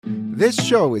This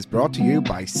show is brought to you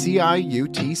by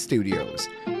CIUT Studios.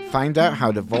 Find out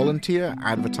how to volunteer,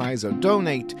 advertise or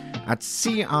donate at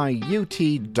ciut.fm.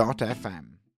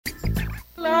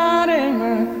 Lord,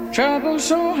 my trouble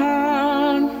so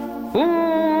hard.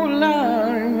 Ooh,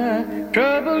 Lord, my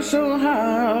trouble so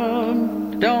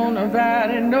hard. Don't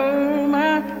nobody know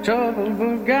my trouble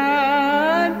but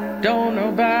God. Don't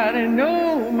nobody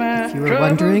know my If you are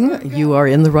wondering, you are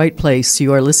in the right place.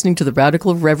 You are listening to the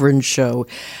Radical Reverend Show.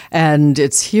 And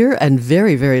it's here and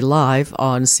very, very live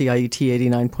on CIUT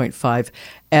 89.5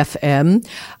 FM.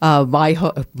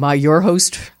 Your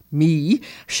host, me,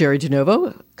 Cheri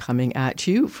DiNovo, coming at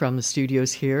you from the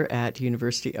studios here at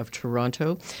University of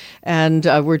Toronto. And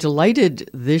we're delighted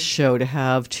this show to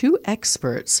have two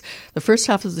experts. The first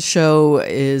half of the show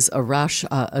is Arash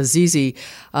Azizi,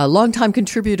 a longtime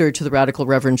contributor to the Radical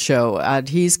Reverend Show. And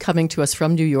he's coming to us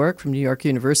from New York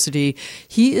University.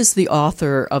 He is the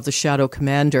author of The Shadow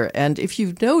Commander. And if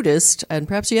you've noticed, and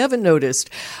perhaps you haven't noticed,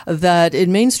 that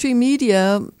in mainstream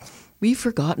media, we've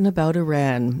forgotten about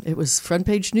Iran. It was front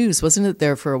page news, wasn't it,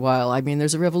 there for a while? I mean,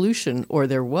 there's a revolution, or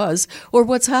there was, or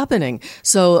what's happening.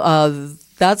 So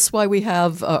that's why we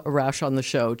have Arash on the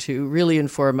show, to really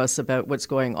inform us about what's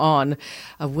going on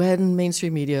when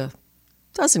mainstream media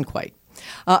doesn't quite.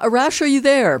 Arash, are you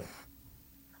there?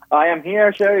 I am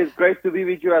here, Cheri. It's great to be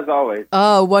with you as always.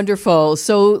 Oh, wonderful.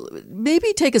 So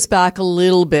maybe take us back a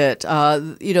little bit.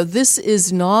 This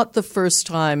is not the first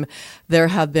time there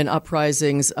have been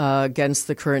uprisings against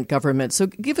the current government. So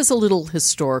give us a little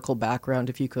historical background,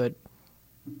 if you could.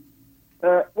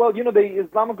 The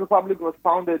Islamic Republic was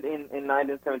founded in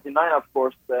 1979, of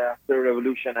course, after the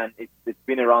revolution, and it's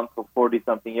been around for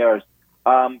 40-something years.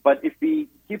 But if we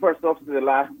keep ourselves to the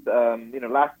last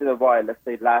little while, let's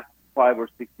say last 5 or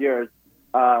 6 years,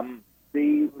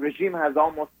 the regime has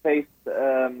almost faced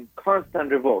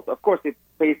constant revolt. Of course, it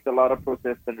faced a lot of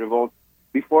protests and revolts.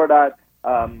 Before that,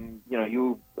 in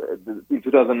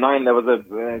 2009, there was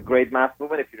a great mass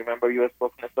movement. If you remember, U.S.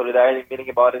 Spoken Solidarity meeting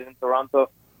about it in Toronto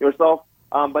yourself.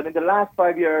 But in the last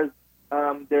 5 years,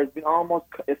 there's been almost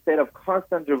a state of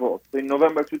constant revolt. So in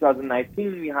November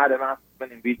 2019, we had a mass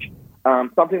movement in which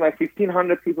something like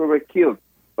 1,500 people were killed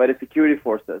by the security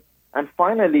forces. And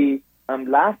finally,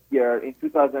 last year, in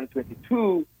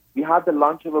 2022, we had the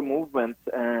launch of a movement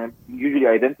usually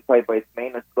identified by its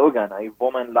main slogan, a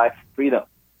woman, life, freedom,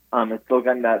 a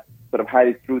slogan that sort of had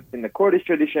its roots in the Kurdish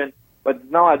tradition, but is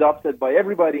now adopted by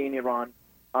everybody in Iran.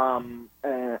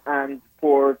 And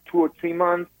for 2 or 3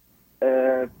 months,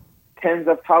 tens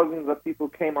of thousands of people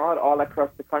came out all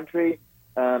across the country.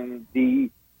 A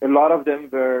lot of them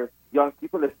were young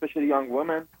people, especially young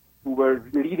women, who were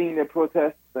leading the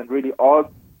protests, and really all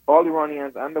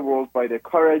Iranians and the world by their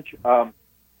courage.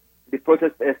 The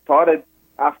protest started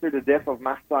after the death of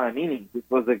Mahsa Amini. This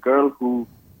was a girl who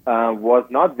was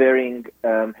not wearing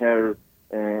her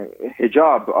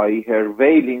hijab, i.e. her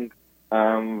veiling,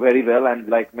 very well, and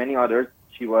like many others,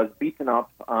 she was beaten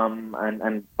up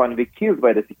and finally killed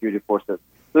by the security forces.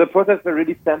 So the protests were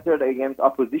really centered against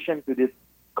opposition to this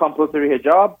compulsory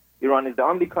hijab. Iran is the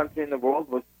only country in the world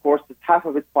which forces half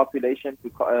of its population,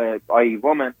 i.e.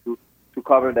 women, to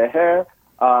cover their hair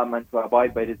and to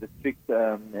abide by this strict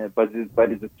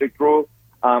rule.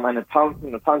 And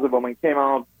tons of women came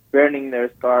out, burning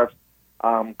their scarves,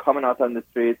 coming out on the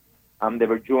streets. They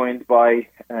were joined by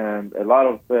a lot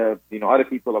of other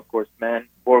people, of course, men,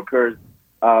 workers,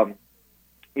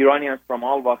 Iranians from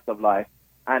all walks of life.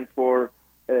 And for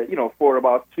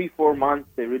about 3-4 months,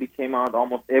 they really came out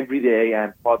almost every day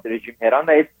and fought the regime head on.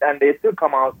 And they still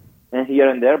come out here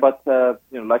and there, but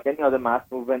like any other mass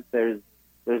movement, there's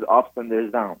ups and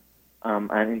there's downs.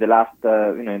 And in the last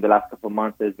couple of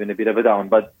months, there's been a bit of a down.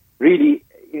 But really,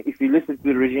 if you listen to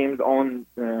the regime's own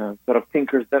sort of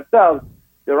thinkers themselves,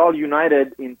 they're all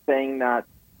united in saying that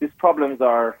these problems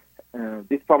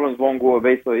won't go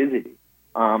away so easily,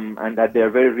 and that they're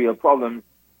very real problems.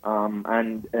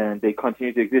 And they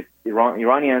continue to exist.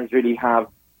 Iranians really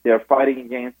they're fighting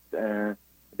against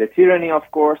the tyranny, of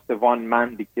course, the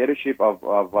one-man dictatorship of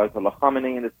Ayatollah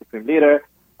Khamenei, the supreme leader,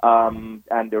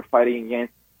 and they're fighting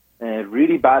against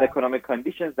really bad economic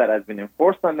conditions that has been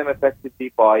enforced on them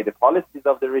effectively by the policies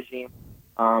of the regime,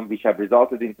 which have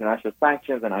resulted in international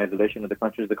sanctions and isolation of the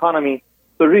country's economy.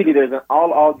 So really, there's an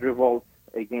all-out revolt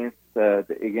against the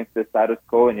status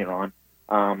quo in Iran,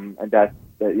 and that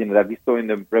we saw in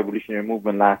the revolutionary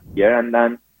movement last year, and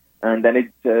then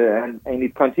it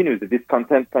continues. The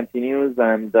discontent continues,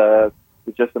 and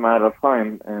it's just a matter of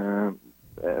time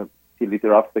till it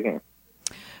erupts again.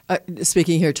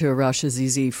 Speaking here to Arash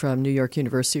Azizi from New York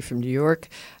University from New York,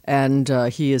 and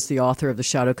he is the author of The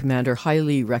Shadow Commander.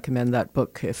 Highly recommend that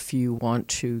book if you want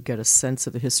to get a sense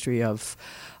of the history of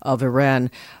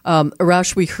Iran.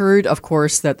 Arash, we heard, of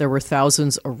course, that there were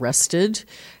thousands arrested.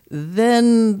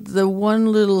 Then the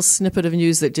one little snippet of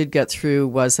news that did get through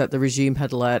was that the regime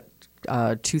had let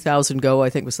 2,000 go, I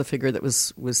think was the figure that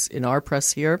was in our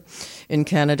press here in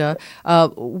Canada.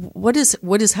 What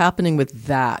is happening with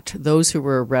that? Those who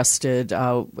were arrested,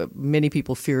 many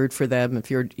people feared for them and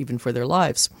feared even for their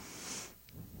lives.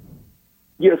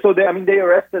 Yeah, so they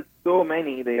arrested so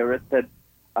many. They arrested,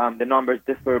 the numbers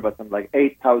differ, but some like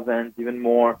 8,000, even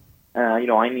more.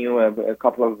 I knew a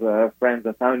couple of friends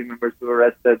and family members who were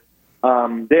arrested.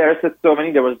 They arrested so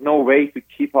many, there was no way to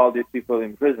keep all these people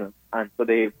in prison. And so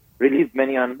they released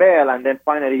many on bail, and then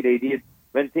finally they did,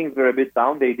 when things were a bit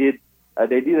down, they did a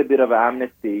bit of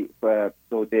amnesty.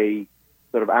 So they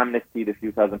sort of amnestied a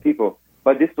few thousand people.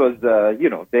 But this was,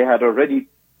 they had already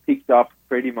picked up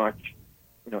pretty much,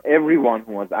 everyone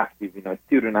who was active,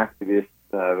 student activists,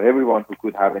 everyone who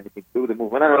could have anything to do with the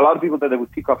movement, and a lot of people that they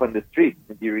would pick up on the streets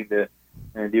during the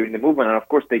movement. And of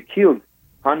course, they killed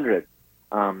hundreds.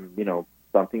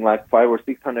 Something like 500 or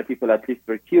 600 people at least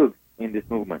were killed in this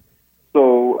movement.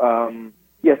 So,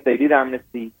 yes, they did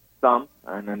amnesty some,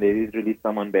 and then they did release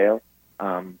some on bail.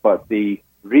 But the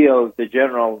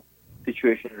general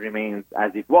situation remains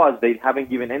as it was. They haven't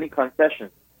given any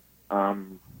concessions. They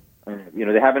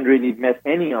haven't really met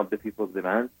any of the people's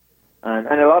demands. And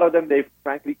a lot of them, they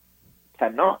frankly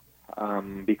cannot,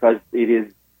 because it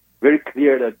is very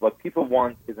clear that what people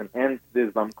want is an end to the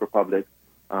Islamic Republic,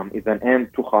 is an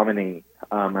end to Khamenei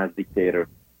as dictator.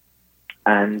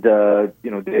 And,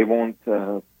 they won't,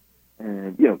 the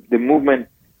movement,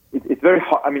 it's very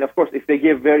hard. I mean, of course, if they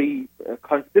give very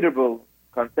considerable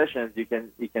concessions, you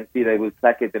can see they will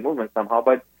placate the movement somehow,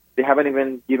 but they haven't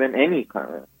even given any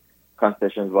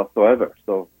concessions whatsoever.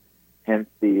 So hence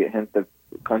the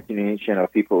continuation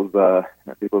of people's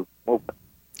movement.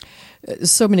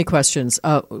 So many questions.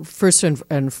 First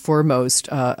and foremost,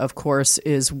 of course,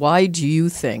 is why do you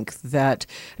think that?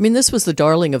 I mean, this was the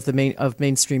darling of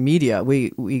mainstream media. We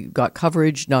got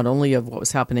coverage not only of what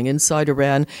was happening inside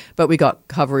Iran, but we got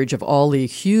coverage of all the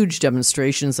huge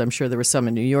demonstrations. I'm sure there were some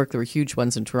in New York. There were huge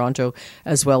ones in Toronto,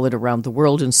 as well as around the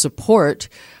world, in support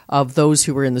of those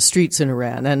who were in the streets in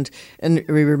Iran. And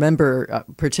we remember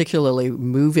particularly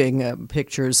moving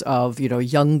pictures of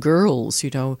young girls,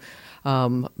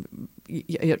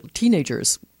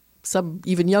 teenagers, some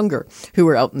even younger, who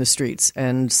were out in the streets,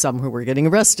 and some who were getting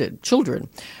arrested, children.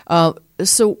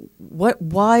 So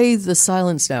why the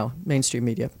silence now, mainstream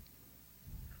media?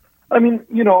 I mean,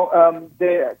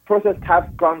 the protests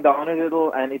have gone down a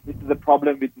little, and this is a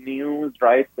problem with news,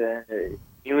 right?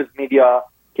 News media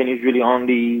can usually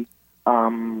only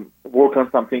work on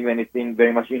something when it's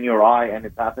very much in your eye and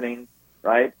it's happening,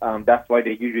 right? That's why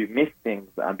they usually miss things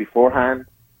beforehand.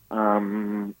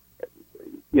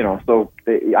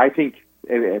 I think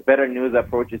a better news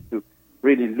approach is to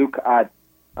really look at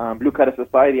a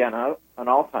society on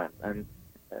all times and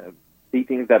see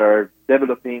things that are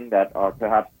developing, that are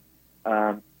perhaps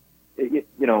they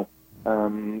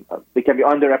can be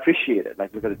underappreciated.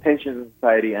 Like look at the tensions in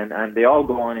society, and they all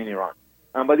go on in Iran.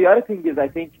 But the other thing is, I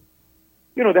think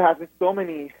there has been so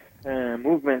many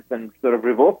movements and sort of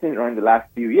revolts in Iran the last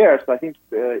few years. So I think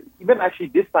even actually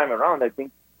this time around, I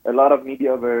think a lot of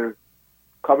media were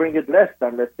covering it less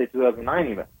than, let's say, 2009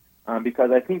 even,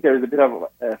 because I think there's a bit of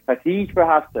fatigue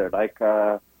perhaps there. Like,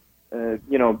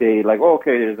 they like,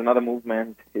 okay, there's another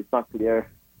movement. It's not clear,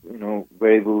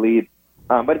 where it will lead.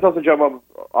 But it's also a job of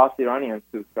us Iranians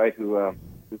to try to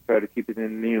keep it in the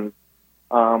news.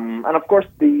 And of course,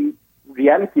 the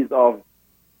realities of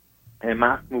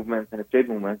mass movements and trade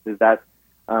movements is that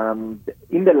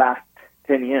in the last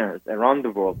 10 years around the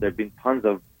world, there have been tons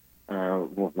of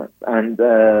movements, and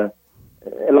a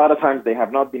lot of times they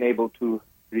have not been able to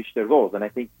reach their goals. And I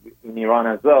think in Iran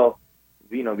as well,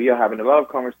 we are having a lot of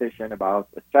conversation about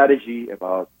a strategy,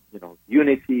 about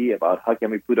unity, about how can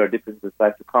we put our differences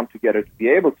aside to come together to be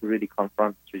able to really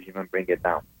confront this regime and bring it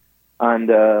down. And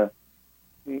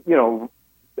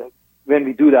when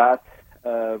we do that,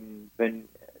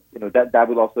 that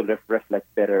will also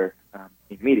reflect better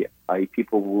in media.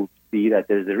 People will see that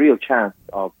there's a real chance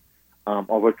of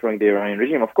overthrowing the Iranian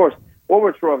regime. Of course,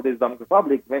 overthrow of the Islamic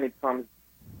Republic, when it comes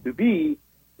to be,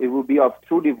 it will be of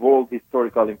truly world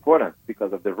historical importance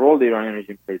because of the role the Iranian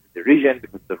regime plays in the region,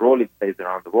 because of the role it plays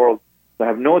around the world. So I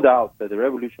have no doubt that the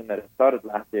revolution that started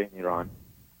last year in Iran,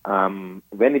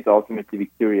 when it's ultimately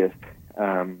victorious,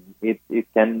 it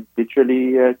can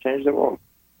literally change the world.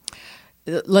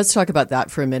 Let's talk about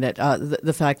that for a minute.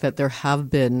 The fact that there have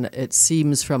been, it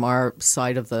seems from our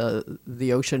side of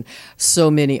the ocean,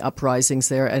 so many uprisings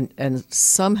there, and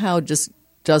somehow just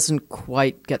doesn't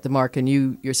quite get the mark. And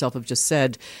you yourself have just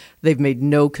said they've made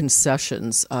no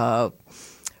concessions.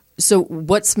 So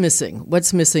what's missing?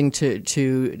 What's missing to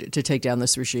take down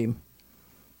this regime?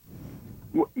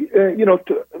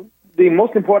 The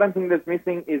most important thing that's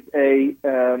missing is a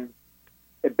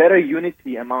better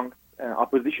unity among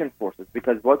opposition forces,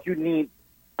 because what you need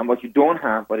and what you don't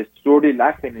have, but it's sorely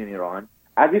lacking in Iran,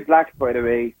 as it lacked, by the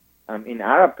way, in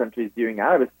Arab countries during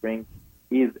Arab Spring,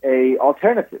 is a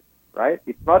alternative, right?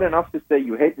 It's not enough to say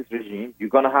you hate this regime. You're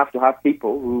going to have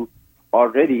people who are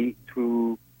ready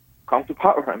to come to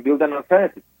power and build an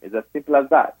alternative. It's as simple as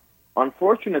that.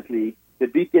 Unfortunately, the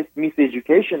biggest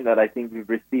miseducation that I think we've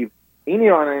received in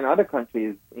Iran and in other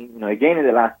countries, again in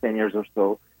the last 10 years or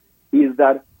so, is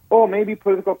that, maybe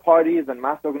political parties and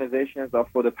mass organizations are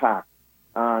for the past.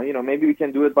 Maybe we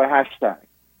can do it by hashtag.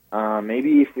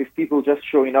 Maybe if people just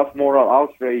show enough moral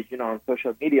outrage, on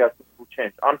social media, things will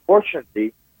change.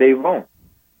 Unfortunately, they won't.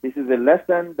 This is a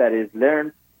lesson that is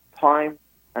learned time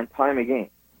and time again.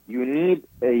 You need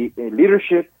a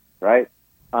leadership, right?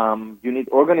 You need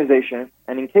organization.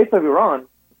 And in case of Iran,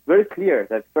 it's very clear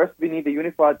that first we need a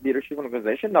unified leadership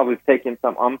organization. Now we've taken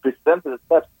some unprecedented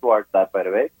steps towards that, by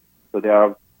the way. So there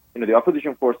are, the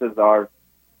opposition forces are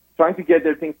trying to get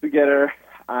their things together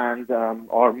and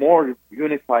are more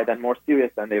unified and more serious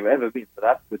than they've ever been. So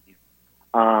that's good news.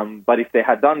 But if they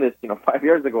had done this, 5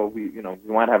 years ago, we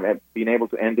might have been able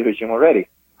to end the regime already.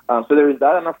 So there is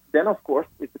that. And then, of course,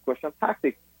 it's a question of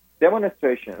tactics.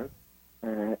 Demonstrations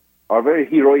are very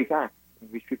heroic acts in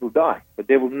which people die, but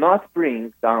they will not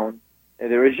bring down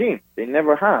the regime. They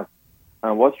never have.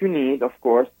 What you need, of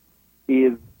course,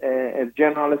 is a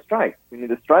general strike. We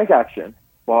need a strike action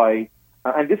by,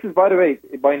 and this is, by the way,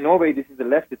 by no way, this is a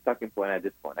leftist talking point at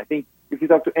this point. I think if you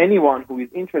talk to anyone who is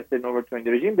interested in overthrowing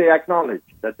the regime, they acknowledge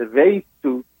that the way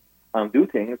to do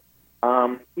things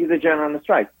is a general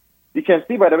strike. You can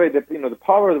see, by the way, that the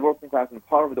power of the working class and the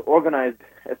power of the organized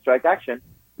strike action.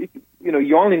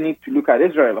 You only need to look at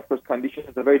Israel. Of course,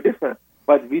 conditions are very different.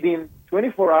 But within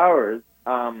 24 hours,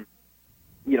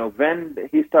 when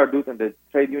he started doing the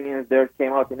trade unions there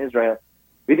came out in Israel,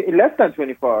 within less than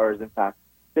 24 hours, in fact,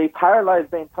 they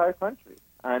paralyzed the entire country.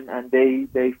 And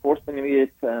they forced an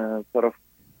immediate sort of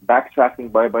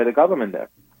backtracking by the government there.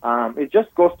 It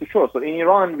just goes to show. So in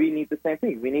Iran, we need the same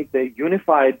thing. We need the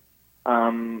unified,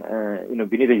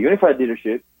 we need a unified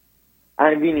leadership,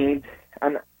 and we need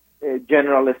a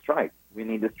general strike. We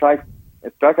need a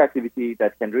strike activity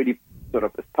that can really sort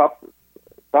of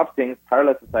stop things,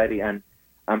 paralyze society, and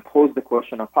pose the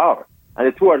question of power. And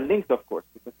the two are linked, of course,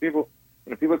 because people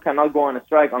cannot go on a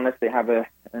strike unless they have a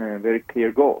very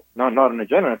clear goal. Not on a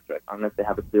general strike, unless they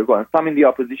have a clear goal. And some in the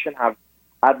opposition have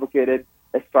advocated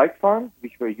a strike fund,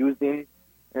 which were used in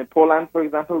Poland, for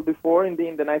example, before in the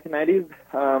 1990s,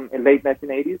 late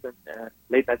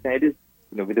 1980s,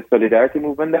 with the solidarity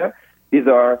movement there. These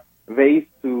are ways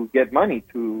to get money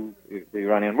to the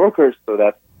Iranian workers so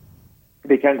that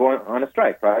they can go on a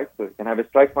strike, right? So they can have a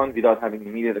strike fund without having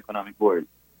immediate economic worries.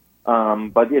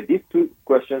 But yeah, these two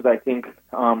questions, I think,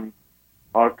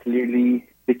 are clearly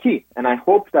the key. And I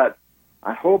hope that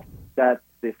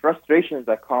the frustrations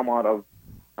that come out of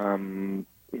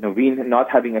we not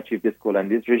having achieved this goal and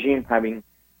this regime having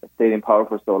stayed in power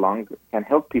for so long can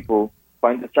help people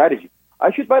find the strategy.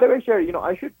 I should, by the way, Cheri,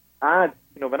 I should add,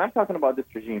 when I'm talking about this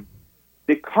regime,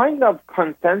 the kind of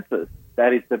consensus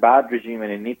that it's a bad regime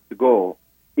and it needs to go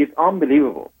is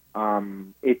unbelievable.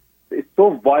 It's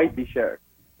so widely shared.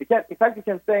 In fact, you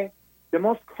can say the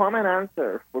most common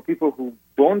answer for people who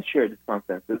don't share this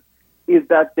consensus is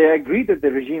that they agree that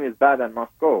the regime is bad and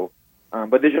must go,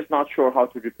 but they're just not sure how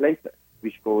to replace it,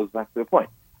 which goes back to the point.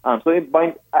 At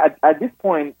this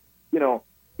point,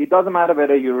 it doesn't matter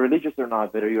whether you're religious or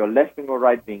not, whether you're left-wing or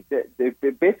right-wing.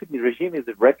 Basically, the regime is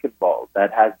a wrecking ball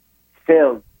that has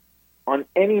failed on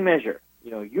any measure.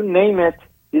 You name it,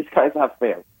 these guys have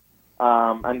failed.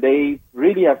 And they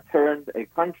really have turned a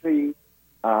country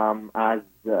as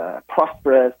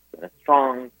prosperous and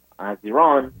strong as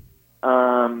Iran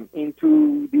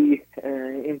into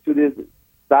this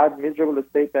sad, miserable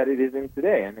state that it is in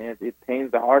today. And it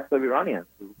pains the hearts of Iranians.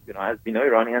 As we know,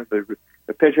 Iranians are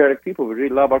patriotic people. We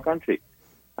really love our country.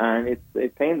 And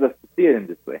it pains us to see it in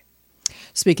this way.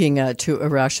 Speaking to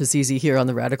Arash Azizi here on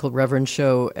the Radical Reverend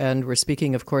Show, and we're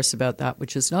speaking, of course, about that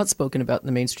which is not spoken about in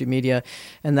the mainstream media,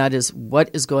 and that is what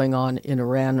is going on in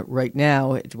Iran right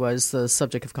now. It was the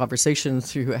subject of conversation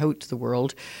throughout the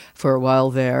world for a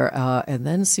while there, and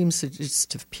then seems to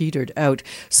just have petered out.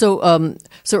 So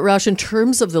Arash, in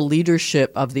terms of the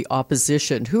leadership of the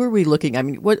opposition, who are we looking? I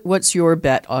mean, what's your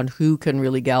bet on who can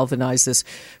really galvanize this?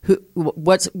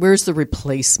 Where's the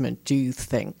replacement, do you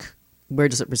think? Where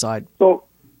does it reside?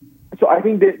 So I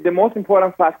think the most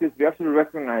important fact is we have to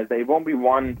recognize that it won't be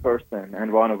one person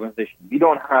and one organization. We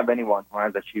don't have anyone who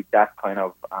has achieved that kind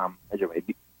of hegemony.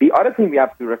 The other thing we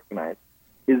have to recognize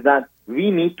is that we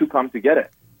need to come together.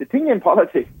 The thing in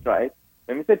politics, right,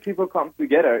 when we say people come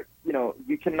together,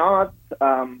 you cannot,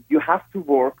 you have to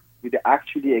work with the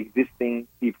actually existing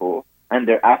people and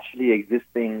their actually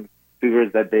existing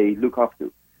figures that they look up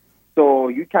to. So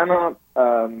you cannot,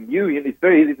 it's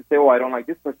very easy to say, I don't like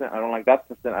this person, I don't like that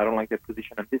person, I don't like their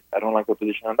position on this, I don't like their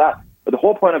position on that. But the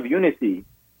whole point of unity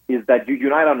is that you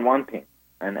unite on one thing.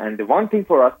 And the one thing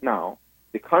for us now,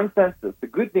 the consensus, the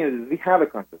good news is we have a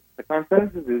consensus. The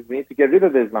consensus is we need to get rid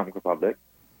of the Islamic Republic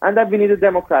and that we need a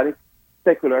democratic,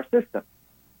 secular system.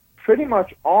 Pretty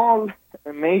much all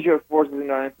major forces in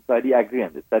Iranian society agree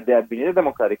on this, that we need a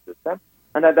democratic system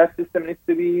and that system needs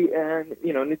to be,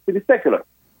 needs to be secular.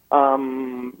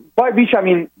 By which,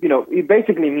 it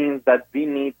basically means that we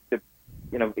need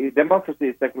democracy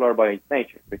is secular by its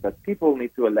nature because people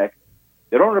need to elect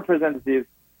their own representatives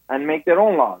and make their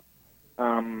own laws,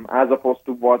 as opposed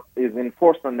to what is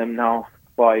enforced on them now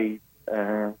by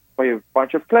a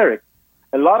bunch of clerics.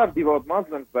 A lot of devout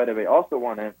Muslims, by the way, also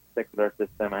want a secular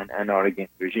system and are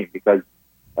against the regime because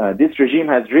this regime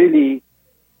has really,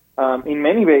 in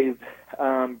many ways,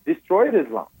 destroyed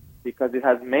Islam, because it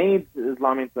has made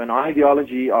Islam into an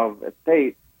ideology of a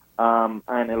state, and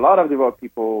a lot of devout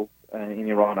people in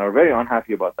Iran are very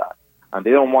unhappy about that, and they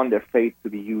don't want their faith to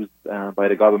be used by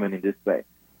the government in this way.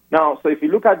 Now, so if you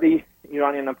look at the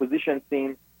Iranian opposition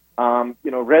scene,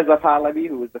 Reza Pahlavi,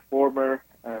 who is the former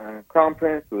crown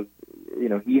prince,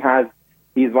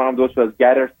 he's one of those who has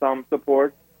gathered some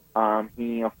support.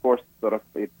 He, of course,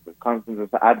 comes to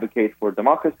advocate for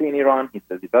democracy in Iran. He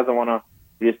says he doesn't want to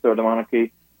restore the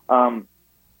monarchy.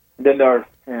 Then there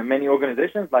are many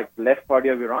organizations like the Left Party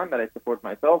of Iran that I support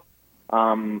myself,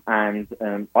 and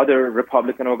other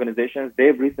Republican organizations.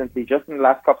 They've recently, just in the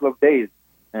last couple of days,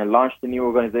 launched a new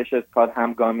organization. It's called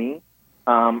Hamgami.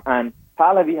 And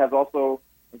Pahlavi has also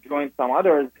joined some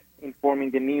others in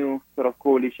forming the new sort of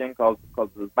coalition called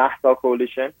the Mahsa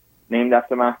Coalition, named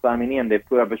after Mahsa Amini, and they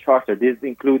put up a charter. This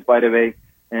includes, by the way,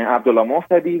 Abdullah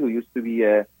Mohtadi, who used to be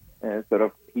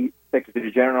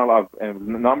Secretary General of a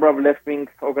number of left-wing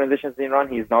organizations in Iran.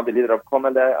 He is now the leader of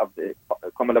the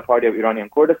Komala Party of Iranian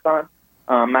Kurdistan.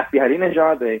 Masih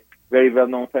Harinejad, a very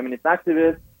well-known feminist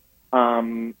activist.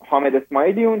 Hamed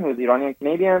Esmailion, who is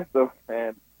Iranian-Canadian. So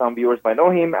some viewers might know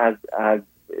him as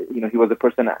he was a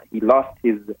person. He lost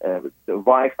his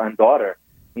wife and daughter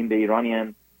in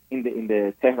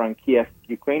the Tehran-Kiev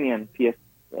Ukrainian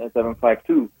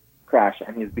PS-752 crash,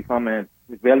 and he's become a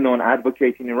well-known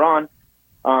advocate in Iran.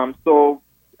 So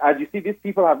as you see, these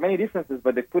people have many differences,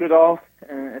 but they put it all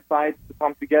aside to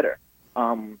come together.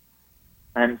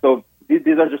 And so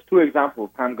these are just two examples,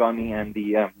 Hamgami and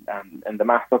the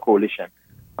Mahsa Coalition,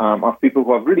 of people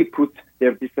who have really put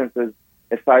their differences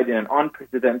aside in an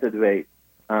unprecedented way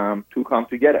to come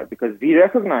together, because we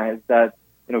recognize that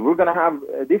we're going to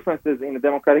have differences in the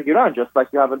democratic Iran, just like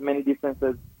you have many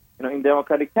differences in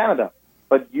democratic Canada,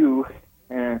 but you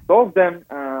solve them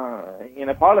in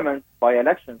a parliament by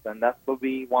elections, and that's what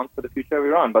we want for the future of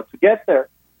Iran. But to get there,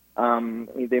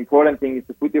 the important thing is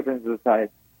to put differences aside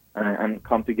and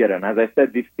come together. And as I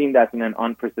said, we've seen that in an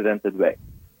unprecedented way.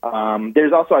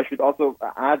 There's also, I should also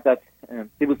add that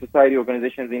civil society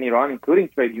organizations in Iran, including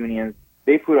trade unions,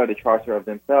 they put out a charter of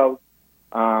themselves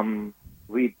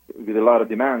with a lot of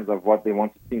demands of what they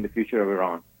want to see in the future of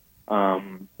Iran.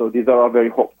 So these are all very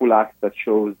hopeful acts that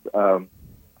shows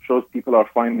people are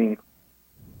finding,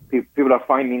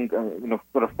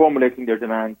 sort of formulating their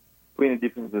demands, putting the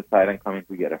differences aside and coming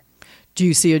together. Do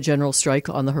you see a general strike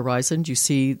on the horizon? Do you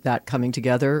see that coming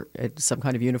together in some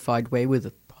kind of unified way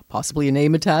with possibly a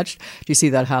name attached? Do you see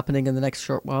that happening in the next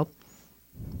short while?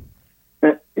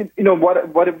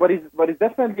 What is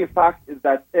definitely a fact is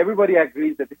that everybody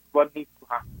agrees that this is what needs to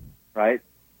happen, right?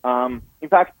 In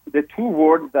fact, the two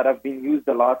words that have been used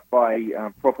a lot by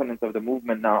proponents of the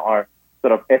movement now are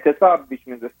sort of etisab, which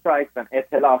means a strike, and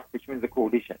etelaf, which means a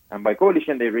coalition. And by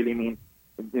coalition, they really mean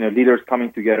leaders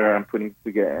coming together and putting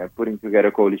together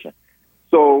a coalition.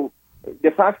 So the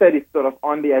fact that it's sort of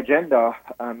on the agenda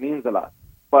means a lot.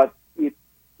 But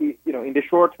in the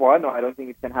short while, no, I don't think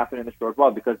it can happen in the short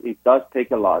while because it does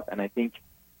take a lot. And I think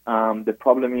the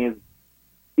problem is,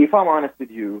 if I'm honest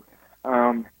with you,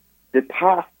 the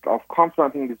task of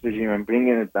confronting this regime and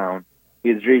bringing it down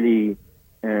is really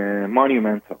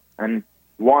monumental. And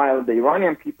while the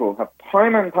Iranian people have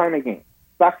time and time again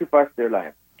sacrificed their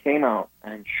lives, came out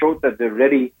and showed that they're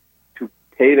ready to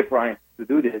pay the price to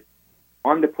do this,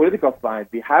 on the political side,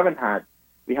 we haven't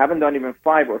done even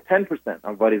 5 or 10%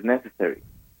 of what is necessary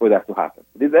for that to happen.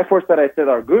 These efforts that I said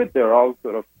are good, they're all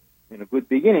sort of good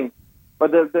beginnings,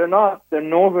 but they're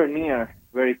nowhere near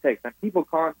where it takes. And people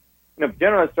can't,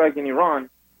 general strike in Iran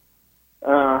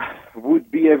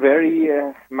would be a very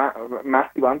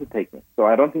massive undertaking. So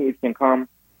I don't think it can come,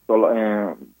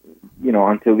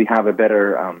 until we have a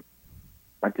better,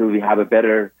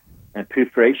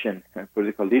 preparation and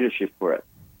political leadership for it.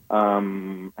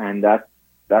 And that's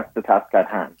the task at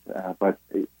hand. But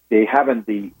they haven't.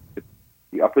 The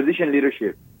opposition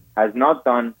leadership has not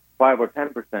done 5 or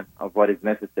 10% of what is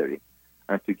necessary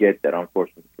to get there,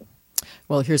 unfortunately.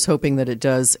 Well, here's hoping that it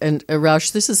does. And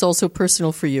Arash, this is also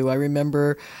personal for you. I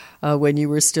remember when you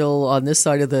were still on this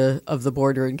side of the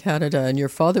border in Canada, and your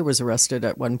father was arrested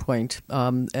at one point,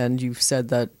 and you've said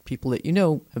that people that you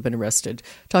know have been arrested.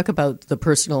 Talk about the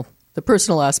personal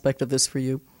aspect of this for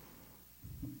you.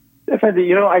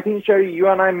 Definitely. I think, Cheri, you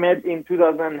and I met in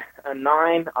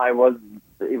 2009.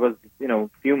 It was a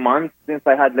few months since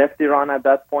I had left Iran at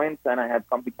that point, and I had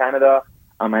come to Canada,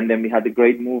 and then we had the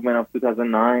great movement of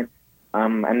 2009.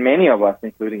 And many of us,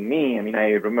 including me, I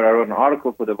remember I wrote an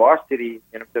article for the Varsity,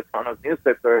 the Toronto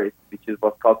newspaper, which is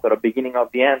what's called sort of beginning of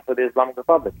the end for the Islamic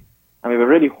Republic. And we were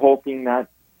really hoping that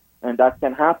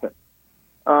can happen.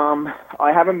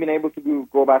 I haven't been able to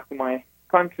go back to my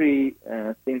country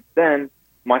since then.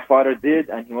 My father did,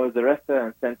 and he was arrested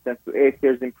and sentenced to 8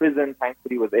 years in prison.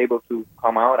 Thankfully, he was able to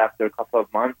come out after a couple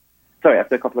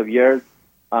of years,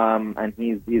 and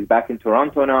he's back in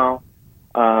Toronto now.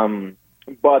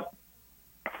 But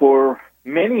for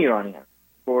many Iranians,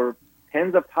 for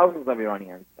tens of thousands of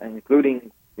Iranians, and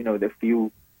including the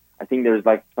few, I think there's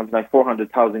something like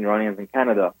 400,000 Iranians in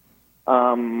Canada.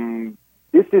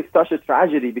 This is such a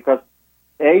tragedy because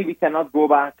we cannot go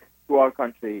back to our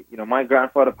country. My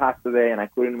grandfather passed away, and I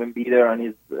couldn't even be there on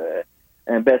his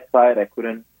bedside. I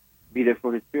couldn't be there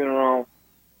for his funeral,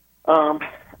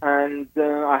 and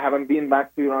I haven't been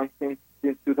back to Iran since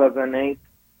 2008.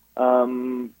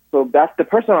 So that's the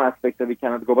personal aspect that we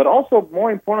cannot go. But also, more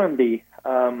importantly,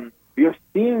 we are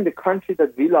seeing the country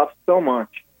that we love so much,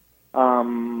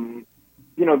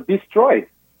 destroyed.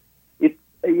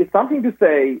 It's something to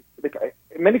say.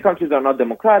 Many countries are not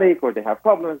democratic or they have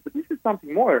problems, but this is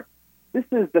something more. This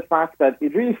is the fact that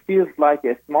it really feels like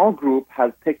a small group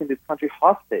has taken this country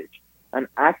hostage and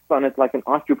acts on it like an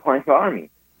occupying army.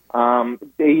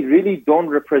 They really don't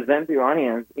represent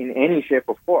Iranians in any shape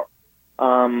or form.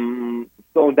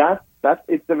 So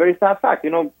it's a very sad fact.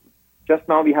 Just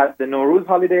now we had the Nowruz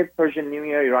holidays, Persian New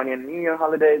Year, Iranian New Year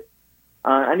holidays,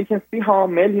 and you can see how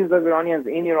millions of Iranians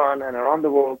in Iran and around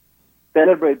the world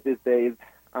celebrate these days,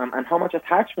 and how much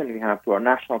attachment we have to our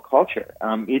national culture.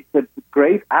 It's a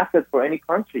great asset for any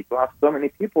country to have so many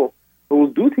people who will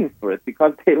do things for it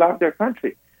because they love their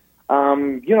country.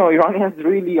 Iranians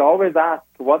really always ask,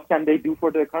 what can they do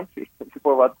for their country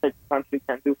before what the country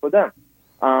can do for them?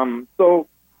 So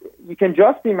you can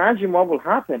just imagine what will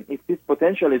happen if this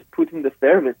potential is put in the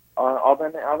service of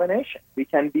a nation. We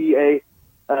can be a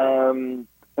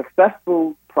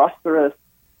successful, prosperous,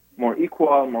 more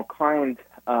equal, more kind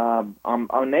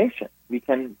our nation. We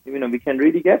can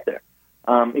really get there.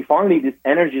 If only these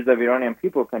energies of Iranian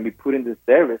people can be put in the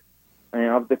service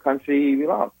of the country we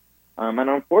love. And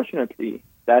unfortunately,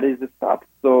 that is the stop.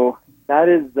 So that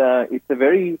is, it's a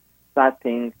very sad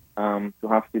thing to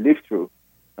have to live through.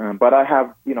 But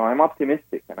I'm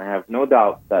optimistic, and I have no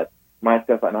doubt that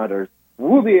myself and others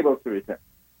will be able to return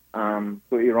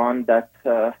to Iran that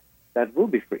will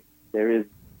be free. There is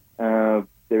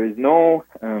no.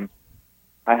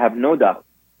 I have no doubt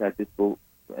that this will,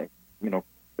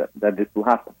 that this will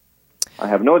happen. I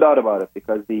have no doubt about it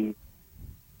because the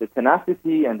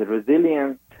tenacity and the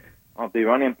resilience of the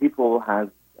Iranian people has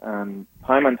time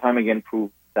and time again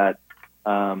proved that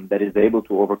is able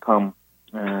to overcome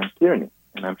tyranny.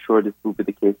 And I'm sure this will be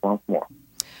the case once more.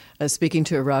 Speaking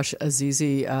to Arash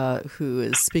Azizi, who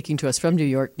is speaking to us from New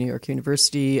York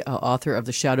University, author of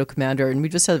The Shadow Commander. And we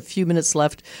just have a few minutes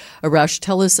left. Arash,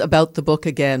 tell us about the book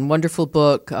again. Wonderful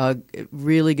book. It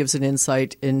really gives an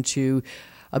insight into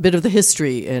a bit of the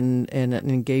history in an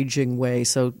engaging way.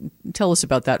 So tell us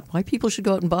about that. Why people should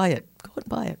go out and buy it. Go out and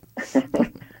buy it.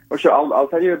 For sure, I'll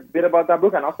tell you a bit about that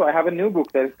book, and also I have a new book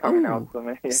that is coming out. So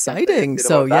maybe exciting!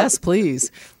 So yes,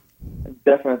 please.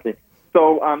 Definitely.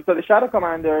 So the Shadow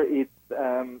Commander it's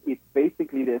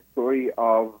basically the story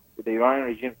of the Iranian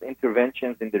regime's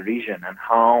interventions in the region and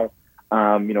how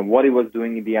what it was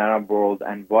doing in the Arab world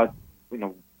and what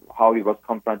how it was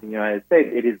confronting the United States.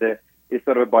 It's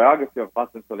sort of a biography of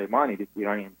Qasem Soleimani, this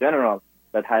Iranian general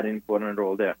that had an important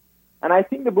role there. And I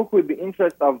think the book would be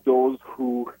interest of those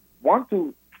who want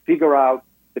to figure out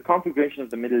the configuration of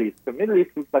the Middle East. The Middle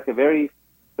East looks like a very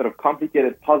sort of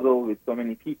complicated puzzle with so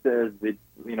many pieces, with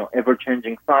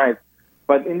ever-changing sides.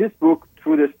 But in this book,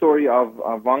 through the story of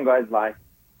one guy's life,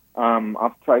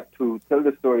 I've tried to tell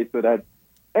the story so that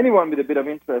anyone with a bit of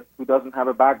interest who doesn't have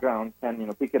a background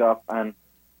can pick it up and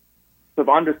sort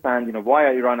of understand why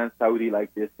are Iran and Saudi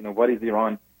like this? What is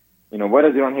Iran? Why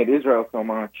does Iran hate Israel so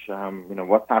much?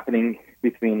 What's happening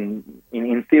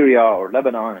in Syria or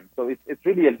Lebanon? So it's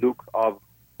really a look of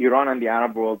Iran and the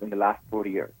Arab world in the last 40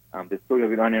 years. The story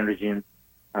of Iranian regime's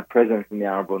presence in the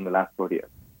Arab world in the last 40 years.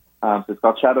 So it's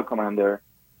called Shadow Commander.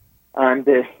 And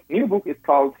the new book is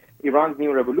called Iran's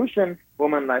New Revolution,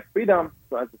 Woman, Life, Freedom.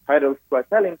 So as the title is quite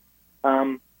telling.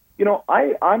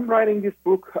 I'm writing this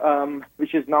book,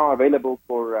 which is now available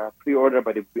for pre-order,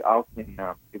 but it'll be out in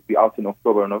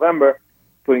October or November.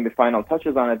 Putting the final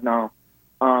touches on it now.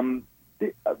 I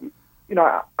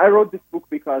wrote this book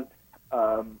because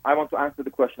I want to answer the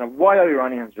question of why are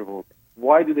Iranians revolting?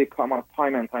 Why do they come out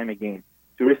time and time again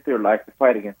to risk their life to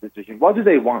fight against this regime? What do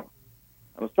they want?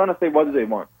 I was trying to say, what do they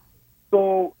want?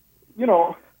 So,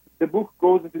 the book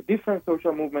goes into different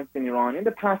social movements in Iran in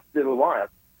the past little while.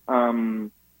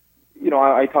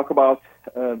 I talk about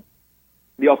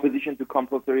the opposition to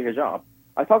compulsory hijab.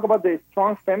 I talk about the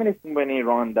strong feminist movement in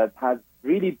Iran that has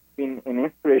really been an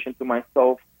inspiration to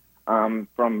myself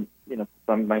from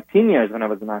my teen years when I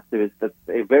was an activist. That's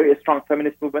a very strong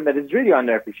feminist movement that is really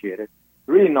underappreciated,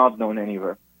 really not known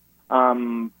anywhere.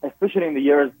 Especially in the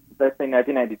years, let's say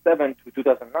 1997 to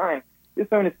 2009, this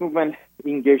feminist movement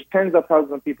engaged tens of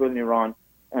thousands of people in Iran,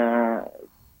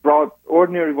 brought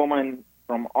ordinary women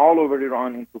from all over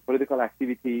Iran into political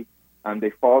activity, and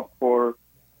they fought for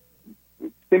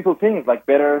simple things like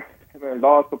better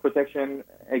laws for protection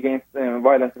against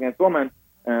violence against women,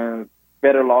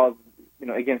 better laws,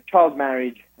 against child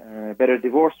marriage, better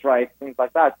divorce rights, things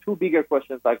like that. Two bigger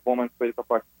questions like women's political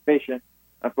participation,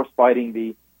 and of course fighting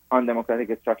the undemocratic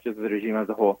structures of the regime as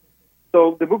a whole.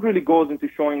 So the book really goes into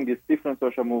showing these different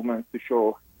social movements to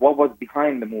show what was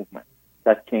behind the movement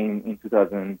that came in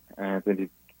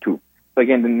 2022. So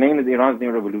again, the name is Iran's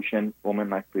New Revolution, Woman,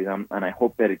 Life, Freedom, and I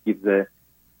hope that it gives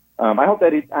I hope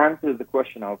that it answers the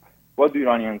question of what do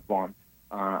Iranians want,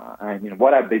 and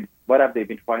what have they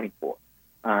been fighting for,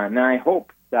 and I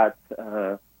hope that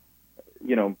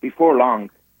before long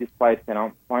this fight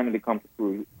can finally come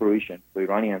to fruition, so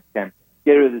Iranians can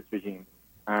get rid of this regime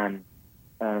and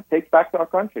take back to our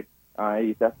country.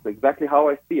 That's exactly how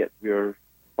I see it. We're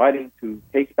fighting to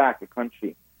take back a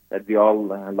country that we all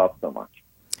love so much.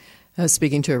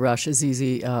 Speaking to Arash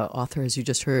Azizi, author, as you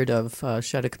just heard, of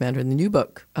Shadow Commander in the new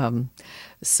book.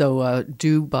 So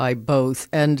do buy both.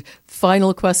 And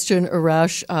final question,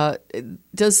 Arash,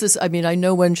 does this, I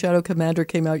know when Shadow Commander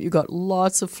came out, you got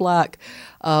lots of flack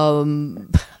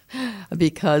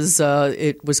because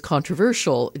it was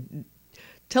controversial.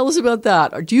 Tell us about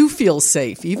that. Or do you feel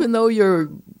safe, even though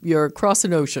you're across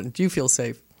an ocean? Do you feel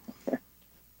safe?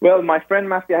 Well, my friend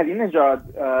Masih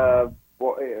Ahmadinejad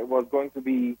was going to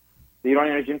be. The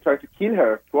Iranian regime tried to kill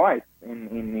her twice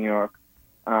in New York.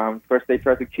 First, they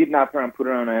tried to kidnap her and put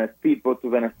her on a speedboat to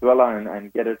Venezuela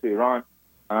and get her to Iran.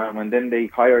 And then they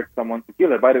hired someone to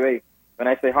kill her. By the way, when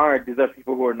I say hired, these are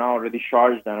people who are now already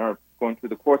charged and are going through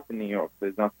the courts in New York. So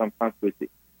it's not some conspiracy.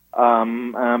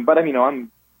 But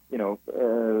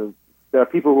there are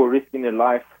people who are risking their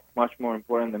life much more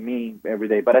important than me every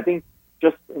day. But I think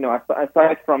just,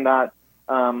 aside from that,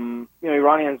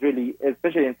 Iranians really,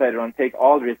 especially inside Iran, take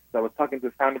all risks. I was talking to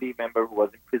a family member who was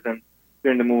in prison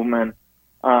during the movement,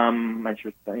 and she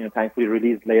was, thankfully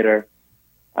released later.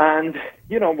 And,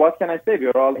 what can I say? We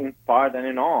are all inspired and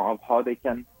in awe of how they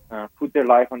can put their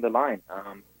life on the line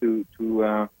to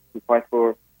fight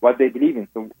for what they believe in.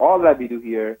 So all that we do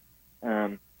here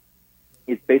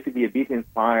is basically a bit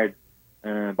inspired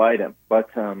by them. But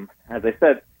as I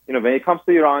said, when it comes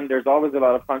to Iran, there's always a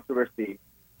lot of controversy.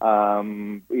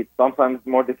 It's sometimes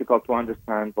more difficult to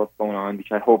understand what's going on,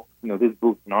 which I hope, this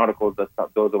book and articles that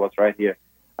those of us right here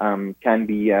can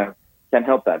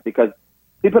help that, because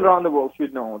people around the world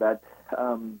should know that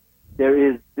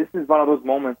this is one of those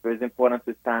moments where it's important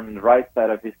to stand on the right side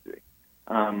of history.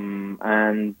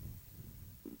 And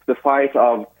the fight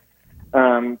of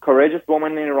courageous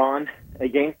woman in Iran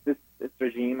against this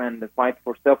regime, and the fight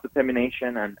for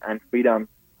self-determination and freedom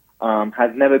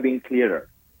has never been clearer.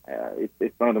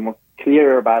 It's one of the most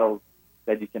clearer battles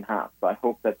that you can have. So I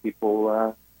hope that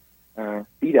people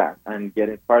see that and get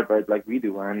inspired by it like we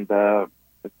do, and stand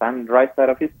on the right side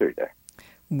of history there.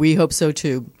 We hope so,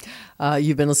 too.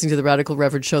 You've been listening to the Radical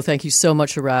Reverend Show. Thank you so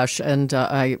much, Arash. And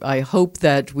I hope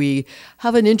that we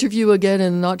have an interview again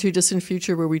in the not-too-distant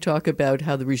future where we talk about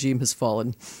how the regime has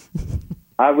fallen.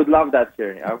 I would love that,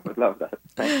 Cheri. I would love that.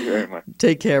 Thank you very much.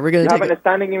 Take care. We're going to have a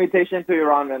standing invitation to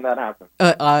Iran when that happens.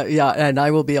 Yeah, and I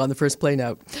will be on the first plane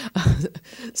out.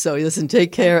 So listen,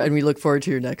 take care, and we look forward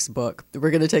to your next book.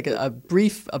 We're going to take a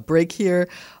brief break here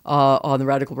on the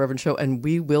Radical Reverend Show, and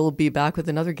we will be back with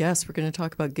another guest. We're going to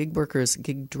talk about gig workers,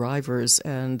 gig drivers,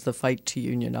 and the fight to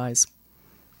unionize.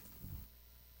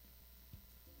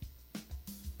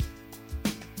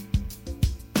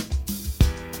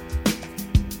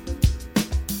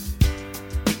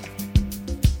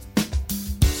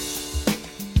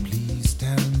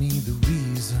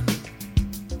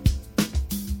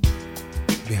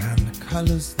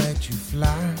 Colors that you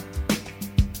fly,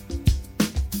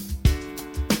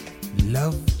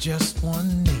 love just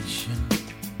one nation,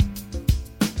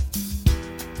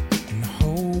 in the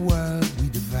whole world we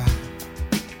divide.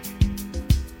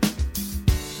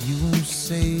 You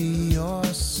say you're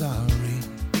sorry,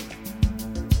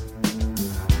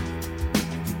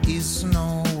 there is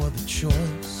no other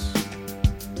choice.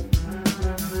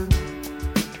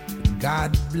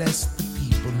 God bless the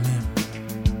people now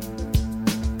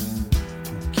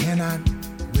cannot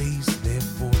raise their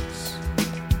voice.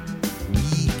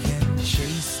 We can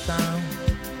chase down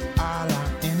all our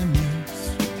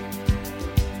enemies,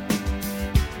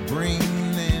 bring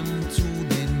them to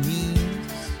their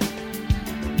knees.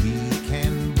 We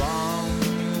can bomb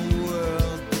the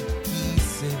world to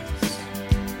pieces,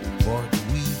 but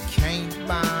we can't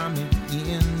bomb it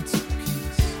into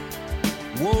peace.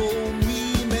 Whoa, we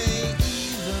may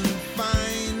even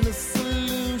find a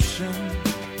solution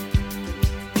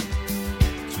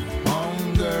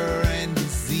and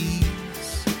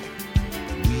disease.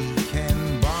 We can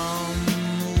bomb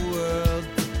the world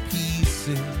to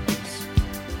pieces,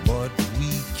 but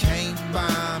we can't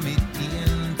bomb it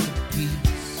into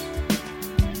peace.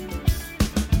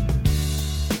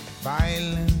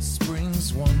 Violence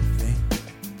brings one thing,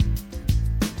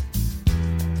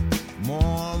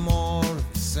 more and more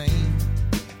of the same.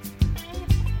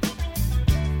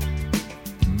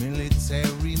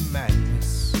 Military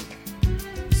madness,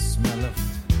 smell of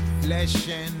flesh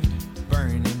and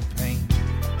burning pain.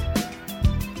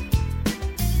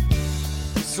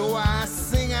 So I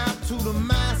sing out to the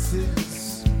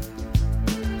masses,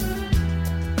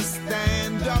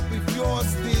 stand up if you're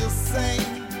still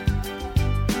sane.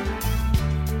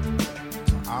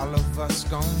 To all of us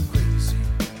gone crazy,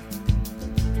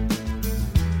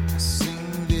 I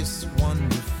sing this one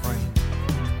refrain.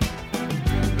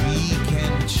 We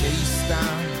can chase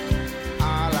down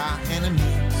all our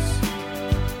enemies,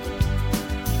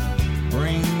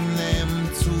 bring them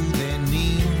to their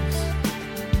knees.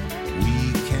 We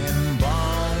can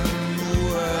bomb the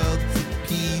world to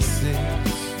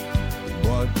pieces,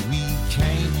 but we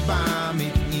can't bomb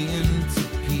it into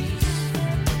peace.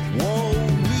 Whoa,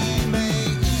 we may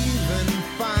even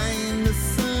find the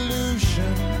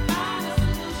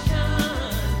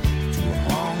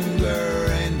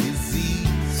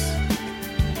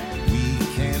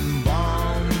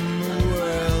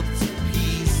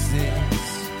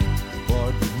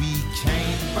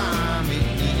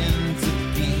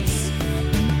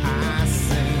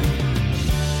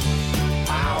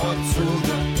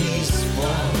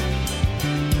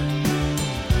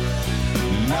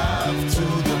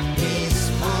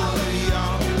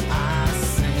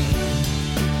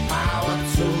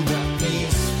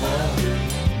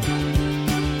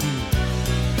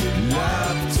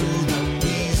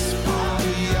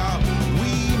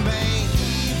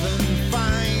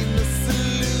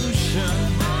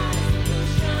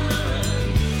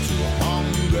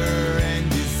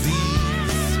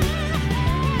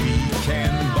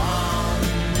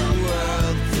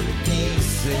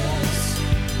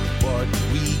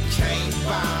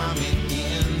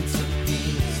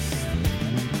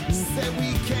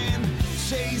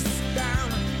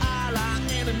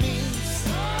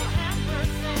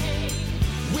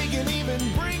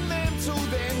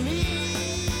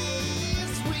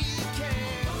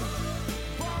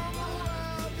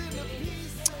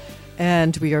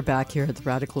And we are back here at the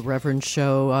Radical Reverend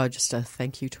Show. Just a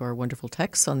thank you to our wonderful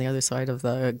techs on the other side of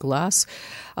the glass.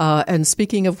 And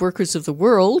speaking of workers of the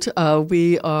world,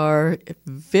 we are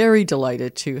very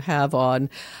delighted to have on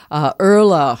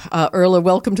Earla. Earla,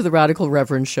 welcome to the Radical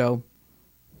Reverend Show.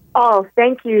 Oh,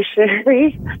 thank you,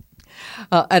 Cheri.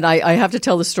 And I have to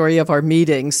tell the story of our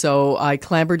meeting. So I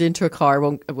clambered into a car,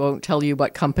 won't tell you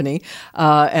what company,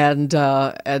 and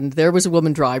there was a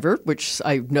woman driver, which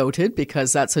I noted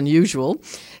because that's unusual.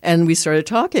 And we started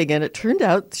talking, and it turned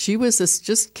out she was this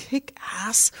just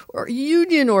kick-ass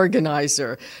union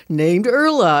organizer named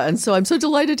Earla. And so I'm so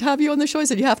delighted to have you on the show. I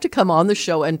said, you have to come on the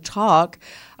show and talk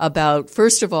about,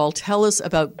 first of all, tell us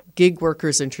about Gig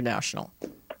Workers International.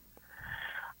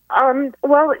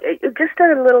 Well, just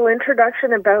a little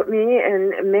introduction about me, and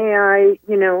may I,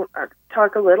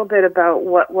 talk a little bit about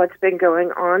what's been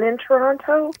going on in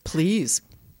Toronto? Please.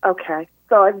 Okay.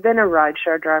 So I've been a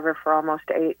rideshare driver for almost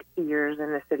 8 years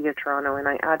in the city of Toronto, and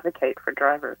I advocate for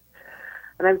drivers.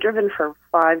 And I've driven for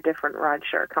 5 different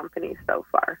rideshare companies so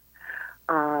far.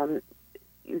 I'm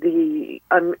going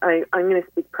to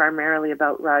speak primarily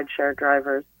about rideshare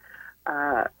drivers.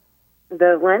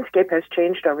 The landscape has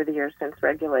changed over the years since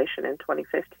regulation in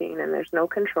 2015, and there's no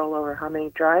control over how many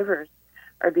drivers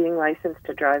are being licensed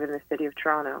to drive in the city of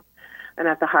Toronto. And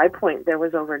at the high point, there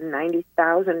was over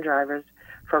 90,000 drivers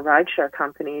for rideshare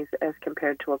companies as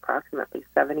compared to approximately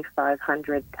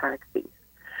 7,500 taxis.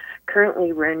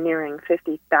 Currently, we're nearing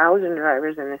 50,000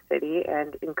 drivers in the city,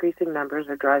 and increasing numbers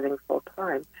are driving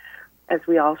full-time as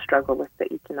we all struggle with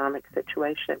the economic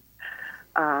situation.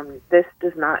 This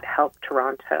does not help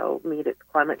Toronto meet its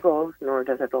climate goals, nor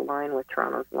does it align with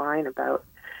Toronto's line about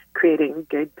creating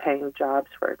good-paying jobs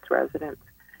for its residents.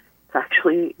 It's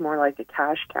actually more like a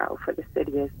cash cow for the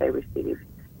city as they receive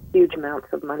huge amounts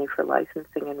of money for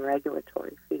licensing and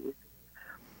regulatory fees.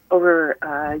 Over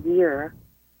a year,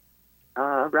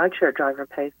 a rideshare driver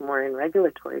pays more in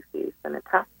regulatory fees than a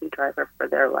taxi driver for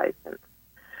their license.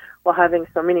 While having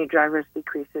so many drivers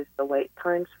decreases the wait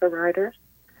times for riders,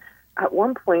 at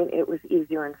one point, it was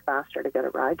easier and faster to get a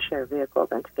rideshare vehicle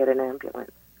than to get an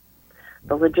ambulance.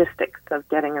 The logistics of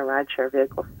getting a rideshare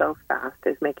vehicle so fast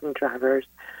is making drivers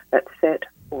that sit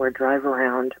or drive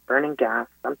around burning gas,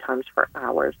 sometimes for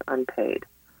hours, unpaid.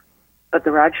 But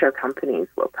the rideshare companies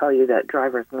will tell you that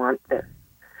drivers want this.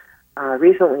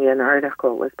 Recently, an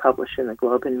article was published in the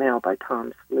Globe and Mail by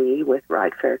Tom Slee with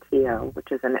Ridefare TO,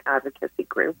 which is an advocacy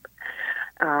group.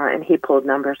 And he pulled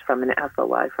numbers from an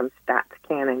FOI from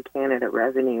StatsCan Canada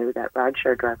Revenue that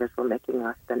rideshare drivers were making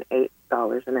less than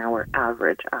 $8 an hour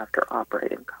average after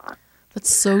operating costs. That's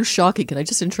so shocking. Can I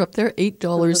just interrupt there?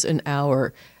 $8 an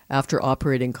hour after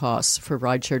operating costs for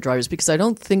rideshare drivers, because I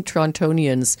don't think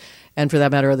Torontonians, and for that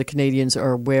matter other Canadians,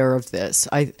 are aware of this.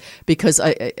 I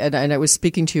was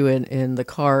speaking to you in the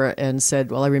car and said,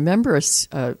 well, I remember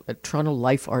a Toronto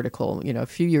Life article, a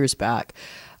few years back.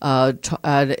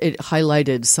 It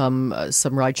highlighted some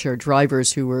rideshare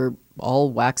drivers who were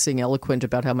all waxing eloquent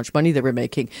about how much money they were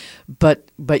making, but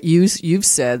you've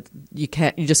said you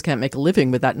just can't make a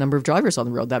living with that number of drivers on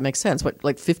the road. That makes sense. What,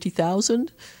 like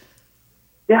 50,000?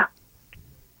 Yeah.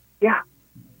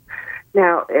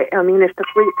 Now, I mean, if the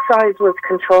fleet size was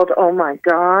controlled, oh my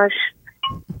gosh,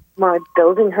 my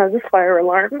building has a fire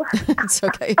alarm. It's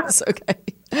okay.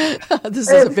 This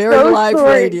is a very live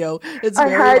radio. It's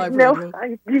very live radio. I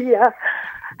had no idea.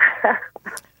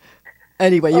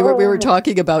 Anyway, we were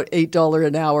talking about $8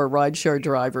 an hour rideshare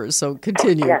drivers. So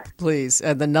continue, please.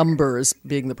 And the numbers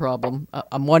being the problem.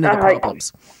 I'm one of the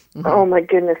problems. Mm-hmm. Oh my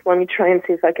goodness. Let me try and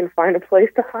see if I can find a place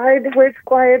to hide where it's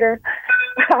quieter.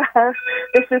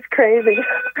 This is crazy.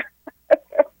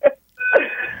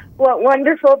 What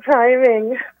wonderful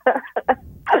timing.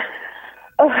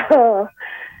 Oh,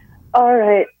 all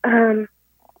right.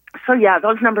 So,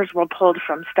 those numbers were pulled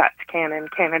from StatsCan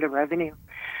and Canada Revenue.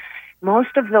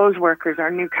 Most of those workers are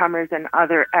newcomers and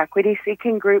other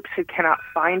equity-seeking groups who cannot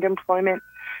find employment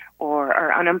or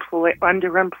are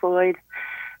underemployed,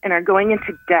 and are going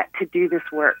into debt to do this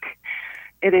work.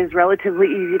 It is relatively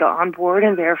easy to onboard,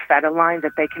 and they're fed a line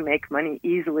that they can make money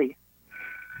easily.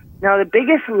 Now, the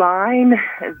biggest line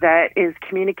that is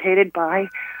communicated by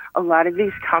a lot of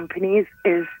these companies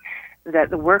is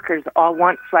that the workers all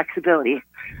want flexibility.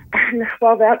 And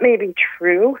while that may be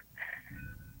true,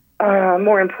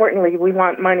 more importantly, we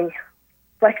want money.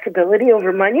 Flexibility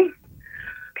over money?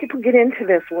 People get into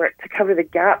this work to cover the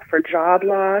gap for job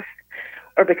loss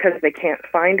or because they can't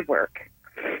find work.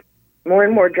 More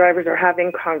and more drivers are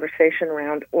having conversation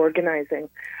around organizing.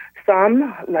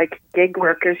 Some, like Gig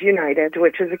Workers United,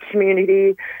 which is a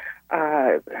community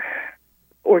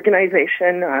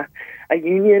organization, a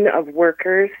union of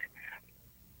workers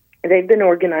They've been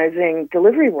organizing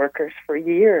delivery workers for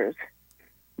years.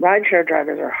 Rideshare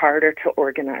drivers are harder to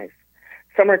organize.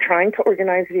 Some are trying to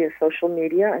organize via social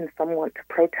media, and some want to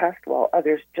protest, while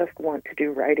others just want to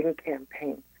do writing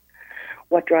campaigns.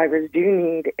 What drivers do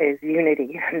need is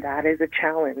unity, and that is a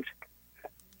challenge.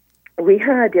 We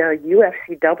had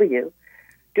UFCW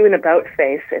do an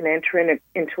about-face and enter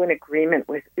into an agreement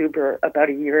with Uber about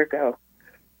a year ago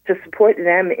to support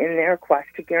them in their quest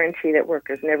to guarantee that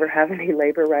workers never have any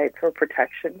labor rights or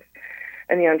protections.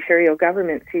 And the Ontario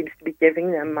government seems to be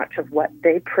giving them much of what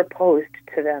they proposed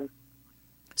to them.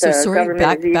 So sorry,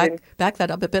 back that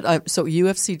up a bit. So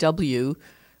UFCW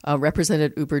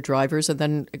represented Uber drivers, and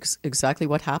then exactly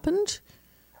what happened?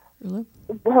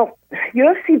 Well,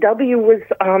 UFCW was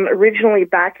originally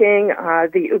backing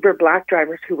the Uber black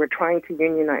drivers who were trying to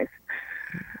unionize.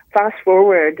 Fast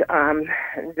forward,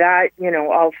 that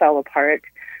all fell apart.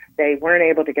 They weren't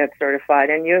able to get certified,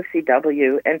 and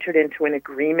UFCW entered into an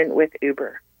agreement with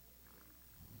Uber.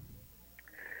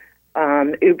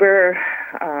 Uber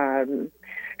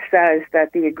says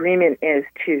that the agreement is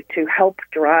to help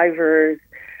drivers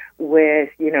with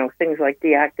things like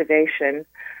deactivation.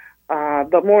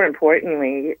 But more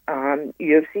importantly,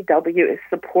 UFCW is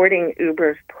supporting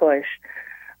Uber's push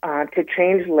to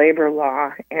change labor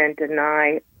law and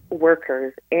deny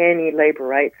workers any labor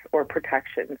rights or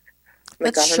protections.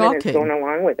 The government is going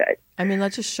along with it. I mean,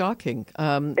 that's just shocking.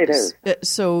 It is.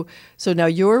 So now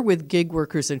you're with Gig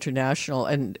Workers International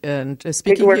and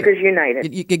speaking Gig Workers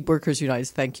United. Gig Workers United,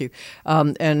 thank you.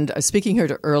 And speaking here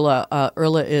to Earla,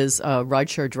 Earla is a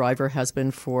rideshare driver, has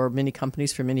been for many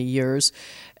companies for many years,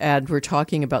 and we're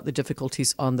talking about the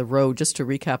difficulties on the road. Just to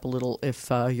recap a little,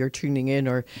 if you're tuning in,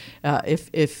 or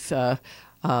if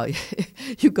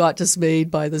you got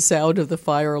dismayed by the sound of the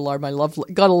fire alarm.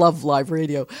 Gotta love live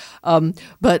radio.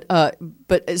 But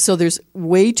so there's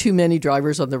way too many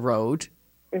drivers on the road.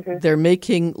 Mm-hmm. They're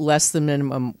making less than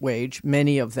minimum wage,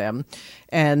 many of them.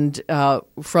 And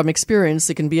from experience,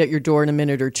 they can be at your door in a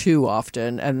minute or two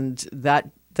often. And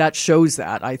that shows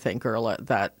that, I think, Earla,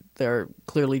 that they're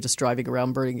clearly just driving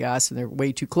around burning gas and they're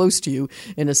way too close to you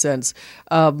in a sense.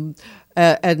 And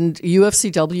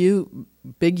UFCW,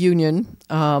 big union,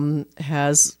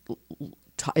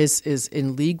 is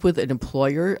in league with an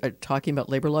employer talking about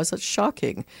labor laws. That's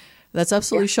shocking. That's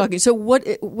absolutely shocking. So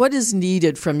what is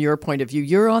needed from your point of view?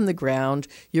 You're on the ground.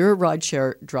 You're a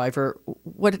rideshare driver.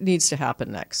 What needs to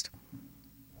happen next?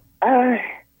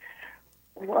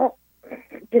 Well,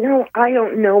 I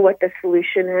don't know what the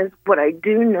solution is. What I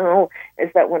do know is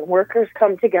that when workers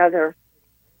come together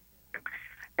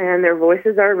and their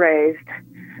voices are raised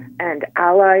and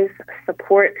allies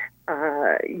support,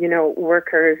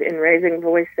 workers in raising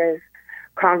voices,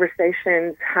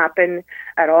 conversations happen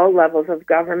at all levels of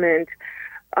government.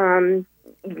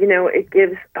 It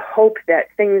gives hope that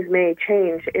things may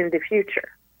change in the future.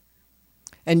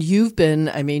 And you've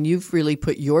really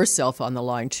put yourself on the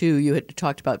line too. You had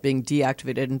talked about being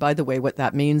deactivated. And by the way, what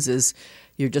that means is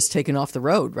you're just taken off the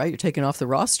road, right? You're taken off the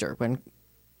roster when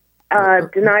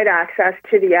denied access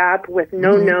to the app with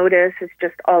no notice. It's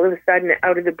just all of a sudden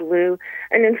out of the blue.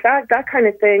 And in fact, that kind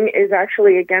of thing is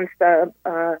actually against the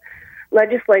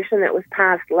legislation that was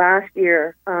passed last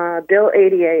year, Bill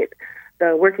 88,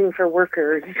 the Working for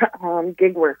Workers,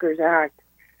 Gig Workers Act,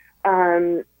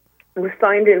 was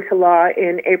signed into law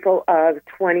in April of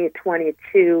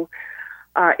 2022.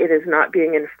 It is not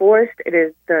being enforced. It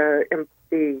is the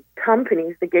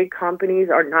companies, the gig companies,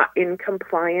 are not in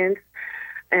compliance.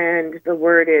 And the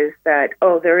word is that,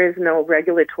 there is no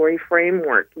regulatory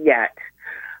framework yet,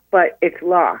 but it's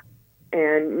law.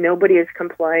 And nobody is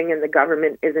complying, and the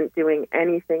government isn't doing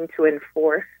anything to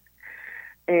enforce.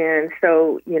 And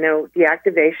so,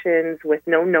 deactivations with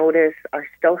no notice are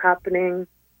still happening.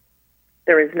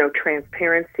 There is no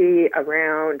transparency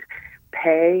around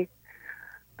pay.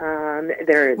 Can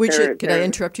I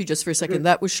interrupt you just for a second? Mm-hmm.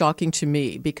 That was shocking to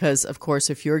me because, of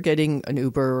course, if you're getting an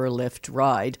Uber or a Lyft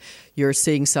ride, you're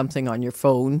seeing something on your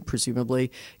phone,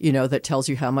 presumably, that tells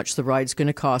you how much the ride's going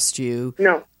to cost you.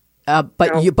 No.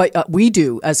 But we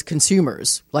do as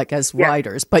consumers, like as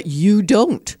riders, but you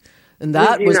don't. And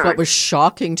that was what was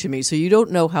shocking to me. So you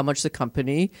don't know how much the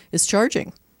company is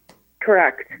charging.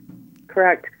 Correct.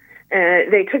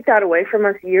 They took that away from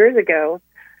us years ago.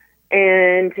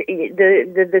 And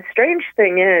the strange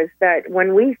thing is that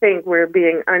when we think we're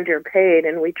being underpaid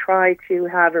and we try to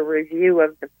have a review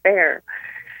of the fare,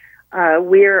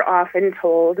 we're often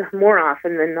told, more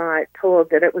often than not, told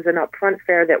that it was an upfront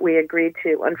fare that we agreed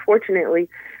to. Unfortunately,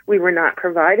 we were not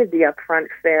provided the upfront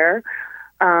fare.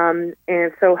 And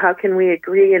so how can we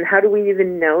agree, and how do we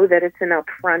even know that it's an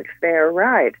upfront fare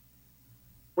ride?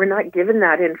 we're not given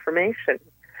that information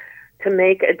to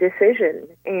make a decision.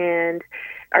 And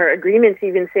our agreements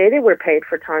even say that we're paid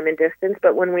for time and distance,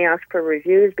 but when we ask for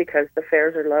reviews because the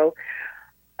fares are low,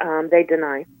 they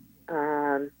deny.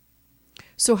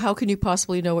 So how can you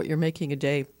possibly know what you're making a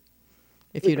day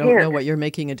if you don't know what you're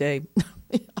making a day?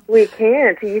 We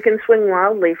can't. You can swing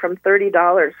wildly from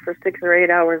 $30 for 6 or 8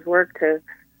 hours work to,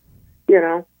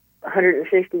 $150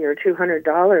 or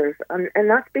 $200, and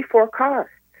that's before cost.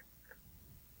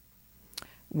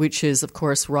 Which is, of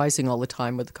course, rising all the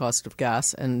time with the cost of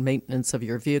gas and maintenance of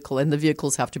your vehicle. And the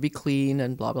vehicles have to be clean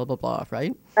and blah, blah, blah, blah,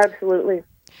 right? Absolutely.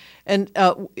 And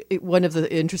one of the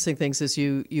interesting things is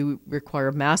you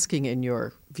require masking in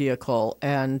your vehicle,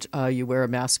 and you wear a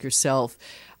mask yourself.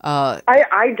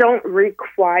 I don't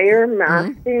require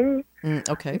masking,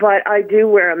 okay, but I do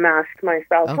wear a mask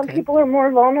myself. Okay. Some people are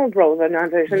more vulnerable than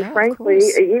others, and frankly,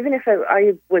 even if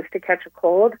I was to catch a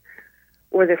cold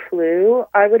or the flu,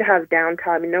 I would have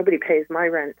downtime, and nobody pays my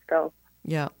rent, so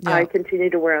I continue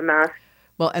to wear a mask.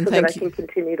 Well, and so that I can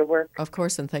continue to work. Of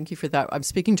course, and thank you for that. I'm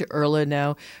speaking to Earla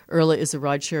now. Earla is a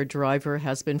rideshare driver,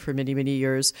 has been for many, many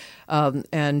years,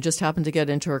 and just happened to get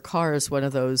into her car as one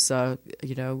of those,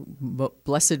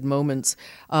 blessed moments,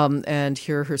 and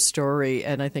hear her story.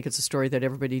 And I think it's a story that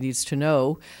everybody needs to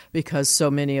know because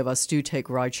so many of us do take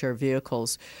rideshare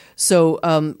vehicles. So,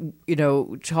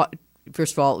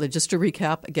 first of all, just to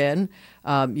recap again,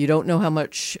 you don't know how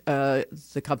much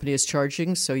the company is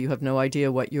charging, so you have no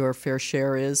idea what your fair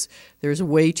share is. There's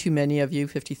way too many of you,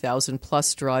 50,000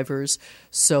 plus drivers,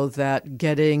 so that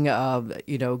getting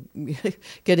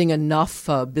enough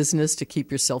business to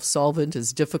keep yourself solvent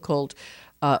is difficult.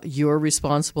 You're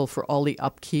responsible for all the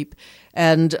upkeep.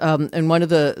 And one of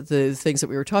the things that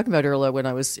we were talking about earlier when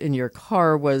I was in your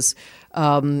car was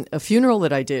a funeral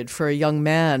that I did for a young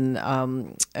man,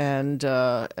 and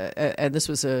this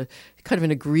was a kind of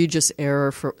an egregious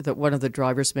error that one of the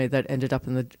drivers made that ended up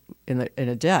in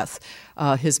a death.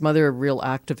 His mother, a real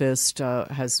activist,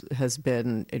 has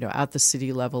been at the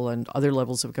city level and other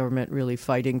levels of government really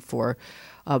fighting for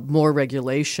more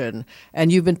regulation,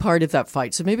 and you've been part of that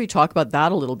fight. So maybe talk about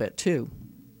that a little bit too.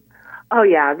 Oh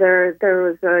yeah, there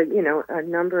was a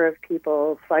number of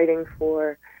people fighting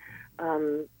for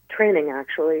training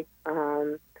actually,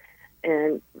 and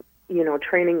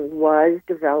training was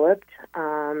developed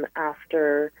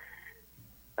after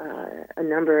a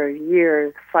number of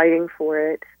years fighting for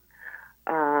it.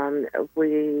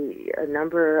 A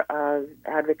number of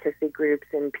advocacy groups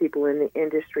and people in the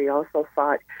industry also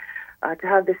fought to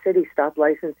have the city stop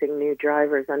licensing new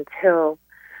drivers until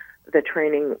the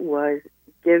training was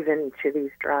given to these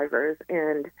drivers,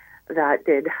 and that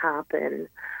did happen.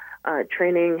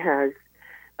 Training has,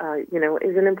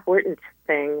 is an important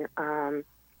thing,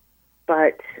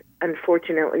 but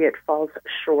unfortunately it falls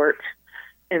short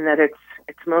in that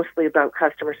it's mostly about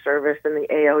customer service, and the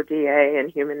AODA and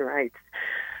human rights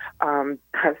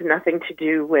has nothing to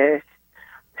do with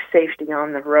safety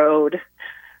on the road.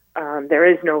 There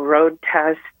is no road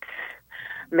test.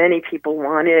 Many people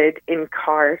wanted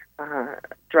in-car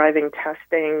driving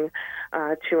testing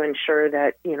to ensure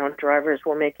that, drivers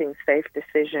were making safe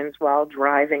decisions while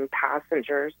driving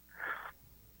passengers.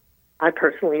 I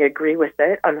personally agree with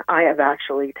it. I have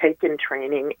actually taken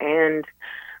training and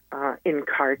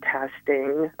in-car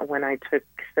testing when I took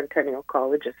Centennial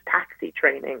College's taxi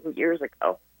training years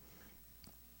ago.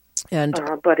 And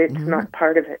but it's not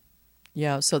part of it.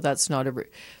 Yeah, so that's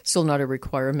still not a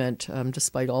requirement,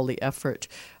 despite all the effort.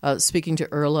 Speaking to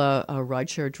Earla, a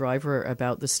rideshare driver,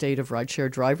 about the state of rideshare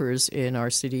drivers in our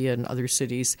city and other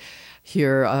cities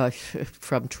here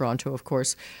from Toronto, of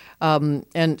course. And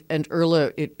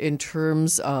Earla, in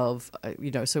terms of,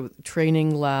 so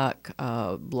training lack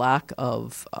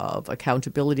of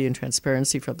accountability and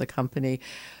transparency from the company.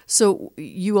 So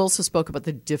you also spoke about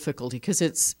the difficulty, because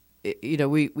it's,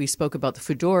 we spoke about the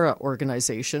Foodora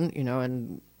organization,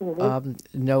 and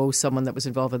know someone that was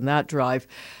involved in that drive.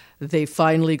 They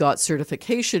finally got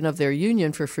certification of their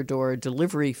union for Foodora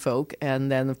delivery folk,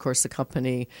 and then, of course, the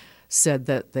company said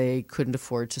that they couldn't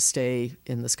afford to stay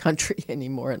in this country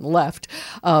anymore and left,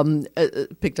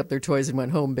 picked up their toys and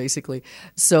went home, basically.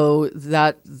 So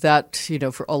that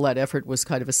for all that effort was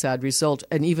kind of a sad result.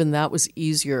 And even that was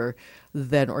easier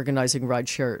than organizing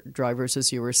rideshare drivers,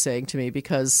 as you were saying to me,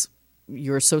 because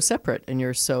you're so separate and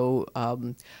you're so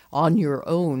on your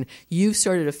own. You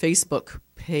started a Facebook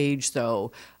page,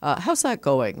 though. How's that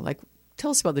going?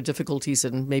 Tell us about the difficulties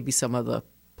and maybe some of the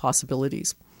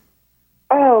possibilities.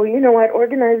 Oh, you know what?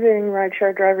 Organizing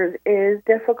rideshare drivers is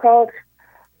difficult.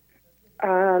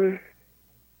 We're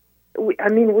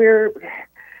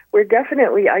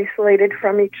definitely isolated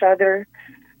from each other.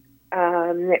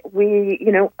 Let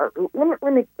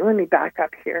me back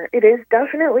up here. It is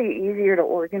definitely easier to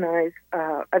organize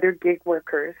other gig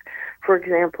workers, for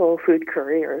example, food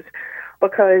couriers,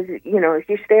 because, if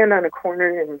you stand on a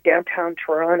corner in downtown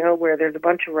Toronto where there's a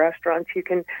bunch of restaurants, you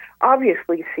can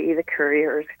obviously see the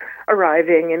couriers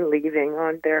arriving and leaving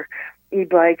on their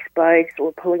e-bikes, bikes,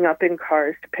 or pulling up in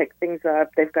cars to pick things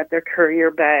up. They've got their courier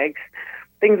bags,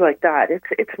 things like that.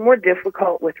 It's more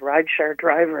difficult with rideshare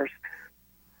drivers.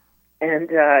 And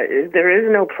there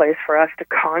is no place for us to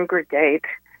congregate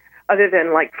other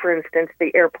than, like, for instance,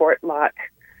 the airport lot.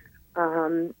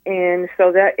 And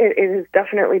so that it has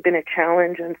definitely been a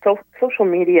challenge. And social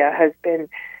media has been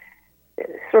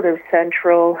sort of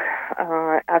central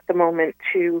at the moment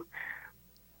to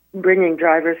bringing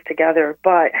drivers together.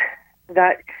 But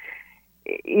that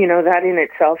in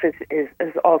itself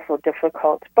is also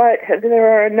difficult. But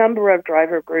there are a number of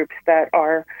driver groups that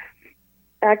are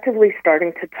actively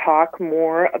starting to talk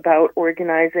more about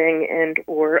organizing and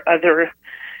or other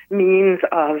means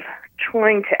of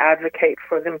trying to advocate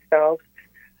for themselves.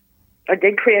 I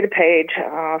did create a page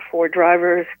for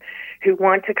drivers who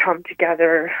want to come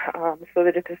together so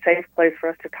that it's a safe place for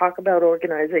us to talk about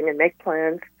organizing and make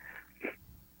plans.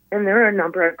 And there are a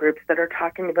number of groups that are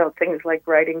talking about things like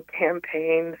writing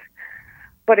campaigns,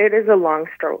 but it is a long,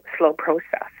 slow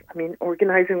process. I mean,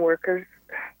 organizing workers,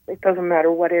 it doesn't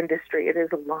matter what industry, it is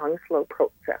a long, slow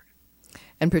process.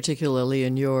 And particularly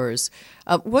in yours.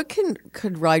 What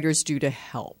could riders do to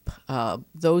help?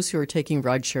 Those who are taking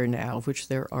rideshare now, of which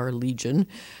there are legion,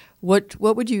 what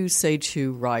would you say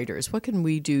to riders? What can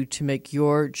we do to make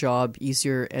your job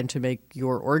easier and to make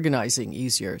your organizing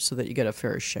easier so that you get a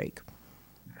fair shake?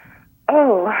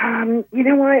 You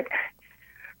know what?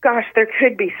 Gosh, there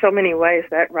could be so many ways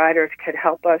that riders could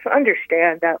help us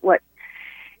understand that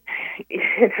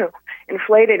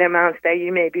inflated amounts that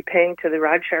you may be paying to the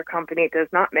rideshare company does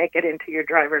not make it into your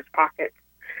driver's pockets.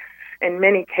 In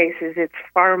many cases, it's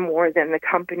far more than the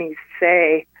companies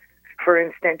say. For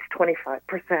instance, 25%.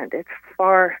 It's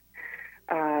far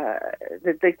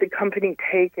the company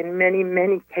take in many,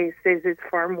 many cases is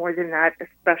far more than that,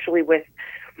 especially with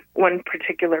one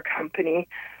particular company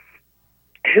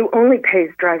who only pays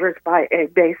drivers by a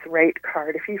base rate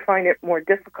card. If you find it more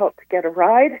difficult to get a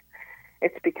ride,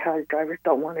 it's because drivers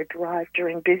don't want to drive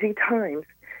during busy times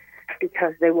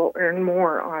because they will earn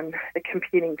more on the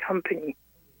competing company.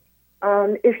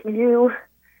 If you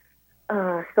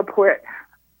support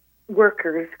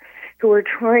workers who are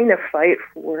trying to fight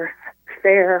for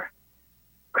fair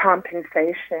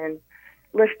compensation,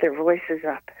 lift their voices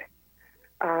up.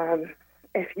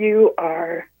 If you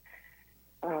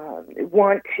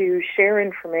want to share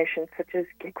information such as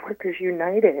Gig Workers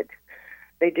United,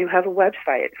 they do have a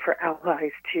website for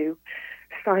allies to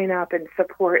sign up and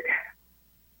support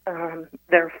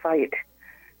their fight.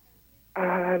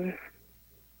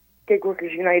 Gig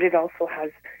Workers United also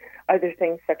has other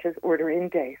things such as order-in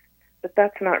days, but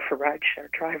that's not for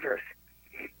rideshare drivers.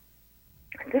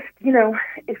 Just,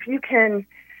 if you can,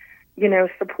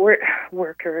 support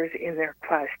workers in their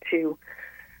quest to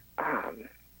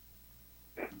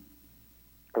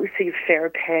receive fair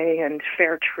pay and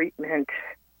fair treatment,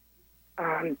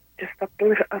 just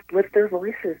uplift their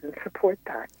voices and support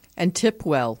that. And tip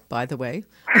well, by the way.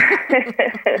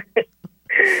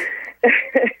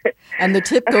 And the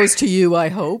tip goes to you, I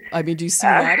hope. I mean, do you see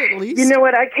that at least? You know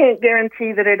what? I can't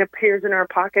guarantee that it appears in our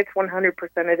pockets 100%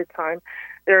 of the time.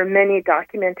 There are many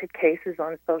documented cases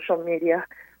on social media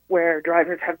where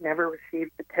drivers have never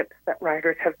received the tips that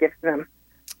riders have given them.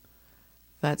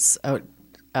 That's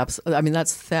absolutely. I mean,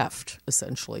 that's theft,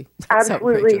 essentially. That's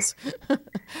absolutely. Outrageous.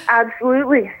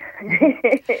 Absolutely.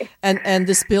 And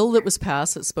this bill that was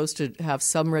passed, it's supposed to have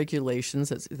some regulations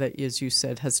that, as you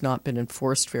said, has not been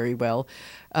enforced very well.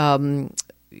 Again,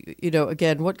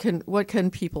 what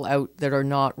can people out that are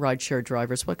not rideshare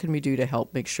drivers, what can we do to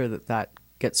help make sure that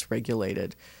gets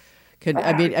regulated?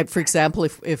 For example,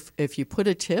 if you put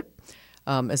a tip,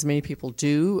 as many people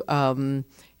do,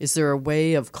 is there a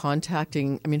way of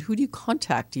contacting? I mean, who do you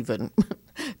contact even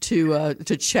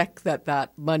to check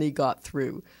that money got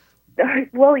through?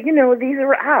 Well, these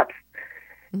are apps.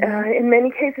 Mm-hmm. In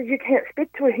many cases, you can't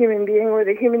speak to a human being, or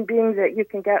the human beings that you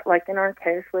can get, like in our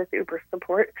case with Uber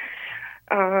support,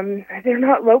 they're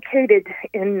not located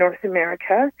in North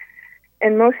America.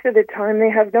 And most of the time,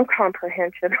 they have no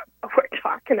comprehension of what we're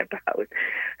talking about.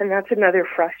 And that's another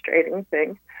frustrating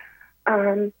thing.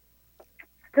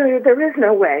 There is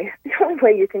no way. The only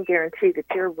way you can guarantee that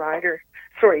your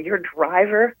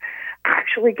driver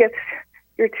actually gets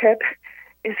your tip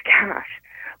is cash.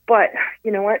 But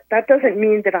you know what? That doesn't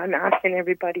mean that I'm asking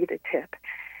everybody to tip.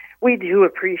 We do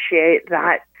appreciate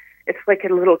that it's like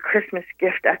a little Christmas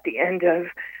gift at the end of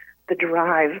the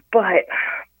drive. But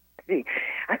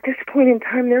at this point in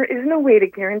time, there is no way to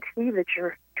guarantee that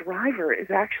your driver is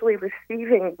actually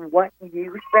receiving what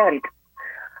you sent.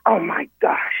 Oh my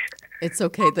gosh. It's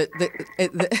okay.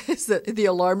 The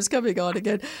alarm's coming on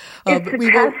again. It's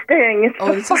testing.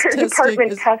 It's the fire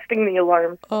department testing the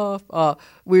alarms.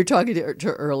 We were talking to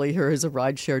Earla here, who's a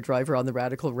rideshare driver on the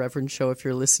Radical Reverend show, if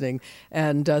you're listening.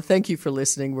 And thank you for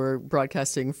listening. We're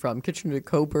broadcasting from Kitchener to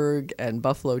Cobourg and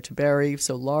Buffalo to Barrie,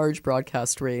 so large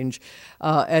broadcast range.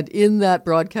 And in that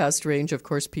broadcast range, of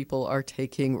course, people are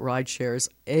taking rideshares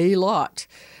a lot.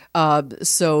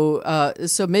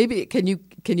 So maybe can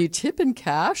you tip in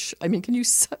cash? I mean, can you?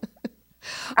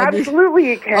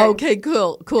 Absolutely, you can. Okay,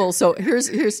 cool. So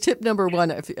here's tip number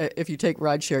one. If you take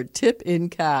rideshare, tip in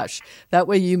cash. That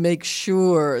way you make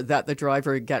sure that the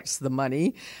driver gets the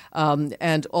money,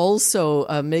 and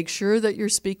also make sure that you're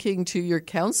speaking to your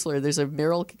counselor. There's a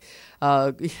mayoral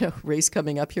race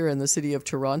coming up here in the city of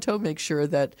Toronto. Make sure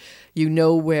that you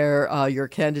know where your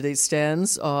candidate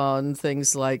stands on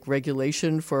things like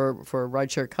regulation for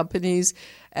rideshare companies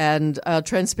and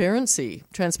transparency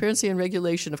and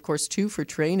regulation, of course, too, for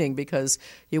training, because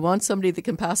you want somebody that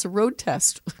can pass a road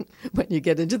test when you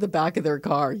get into the back of their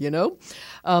car, you know?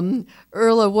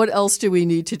 Earla, what else do we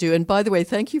need to do? And by the way,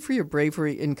 thank you for your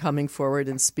bravery in coming forward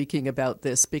and speaking about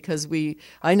this, because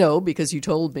I know, because you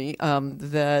told me,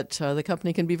 that the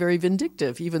company can be very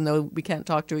vindictive. Even though we can't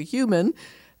talk to a human,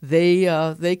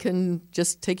 they can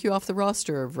just take you off the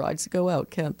roster of rides that go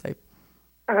out, can't they?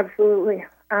 Absolutely.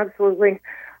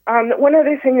 One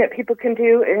other thing that people can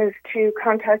do is to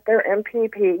contact their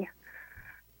MPP.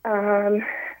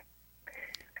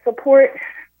 Support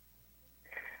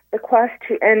the quest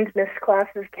to end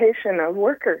misclassification of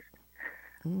workers.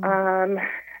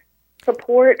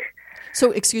 Support.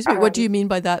 So, excuse me, what do you mean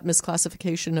by that,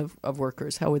 misclassification of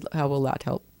workers? How will that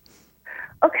help?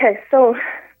 Okay, so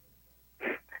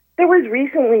there was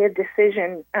recently a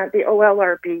decision at the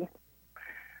OLRB.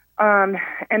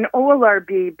 And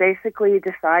OLRB basically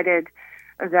decided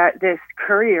that this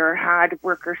courier had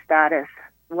worker status,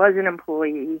 was an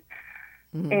employee,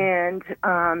 and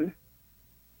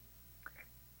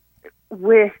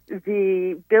with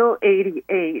the Bill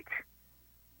 88,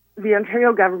 the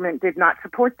Ontario government did not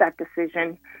support that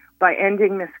decision by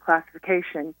ending this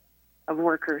classification of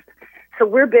workers. So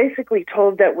we're basically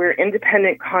told that we're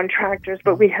independent contractors,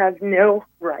 but we have no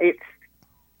rights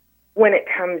when it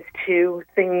comes to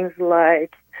things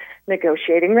like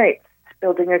negotiating rates,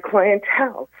 building a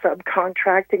clientele,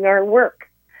 subcontracting our work.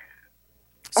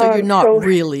 So you're not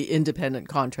really independent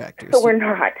contractors. So we're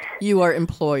not. You are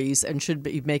employees and should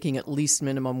be making at least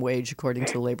minimum wage according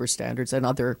to labor standards and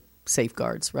other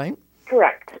safeguards, right?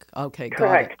 Correct. Okay,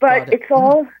 correct. But it's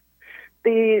all,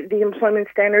 the Employment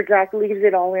Standards Act leaves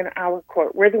it all in our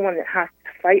court. We're the one that has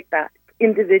to fight that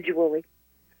individually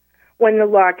when the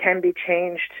law can be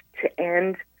changed to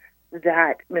end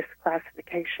that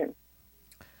misclassification.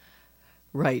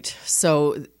 Right.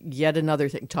 So yet another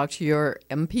thing. Talk to your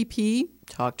MPP,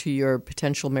 talk to your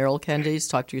potential mayoral candidates,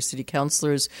 talk to your city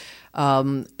councillors.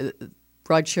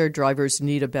 Rideshare drivers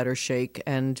need a better shake,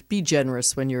 and be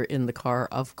generous when you're in the car,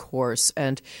 of course.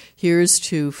 And here's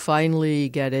to finally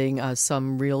getting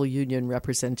some real union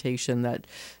representation that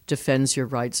defends your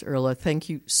rights, Earla. Thank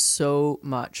you so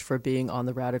much for being on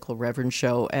the Radical Reverend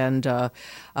show, and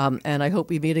I hope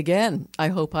we meet again. I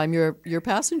hope I'm your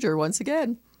passenger once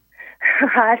again.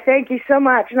 Thank you so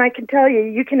much. And I can tell you,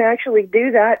 you can actually do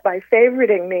that by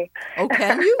favoriting me. Oh,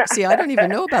 can you? See, I don't even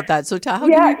know about that. So how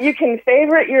you can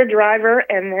favorite your driver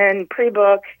and then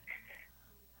pre-book.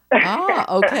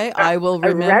 Okay. I will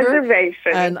remember. A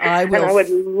reservation. And I would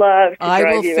love to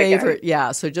drive you favorite. Again.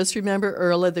 Yeah. So just remember,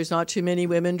 Earla, there's not too many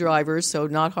women drivers, so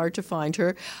not hard to find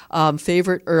her.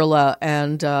 Favorite Earla,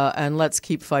 and let's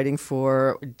keep fighting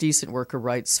for decent worker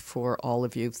rights for all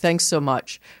of you. Thanks so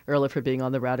much, Earla, for being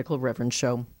on the Radical Reverend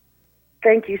show.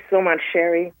 Thank you so much,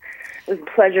 Cheri. It was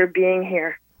a pleasure being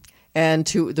here. And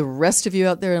to the rest of you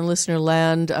out there in listener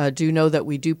land, do know that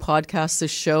we do podcast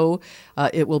this show.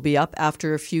 It will be up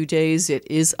after a few days. It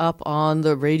is up on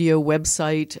the radio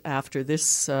website after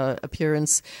this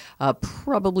appearance,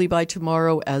 probably by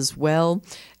tomorrow as well.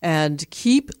 And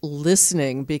keep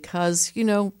listening because, we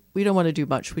don't want to do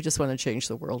much. We just want to change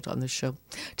the world on this show.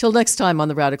 Till next time on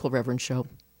the Radical Reverend Show.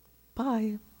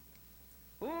 Bye.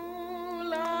 Ooh,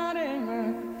 Lordy,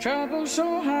 my trouble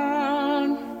so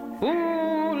hard.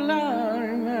 Ooh,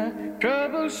 Lord, my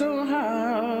trouble so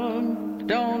hard.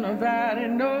 Don't nobody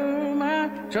know my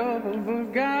trouble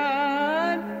but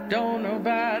God. Don't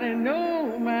nobody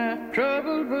know my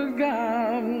trouble but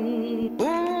God.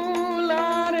 Ooh,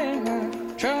 Lord,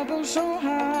 trouble so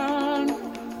hard.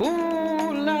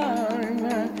 Ooh, Lord,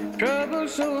 my trouble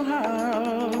so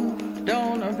hard.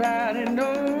 Don't nobody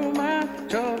know.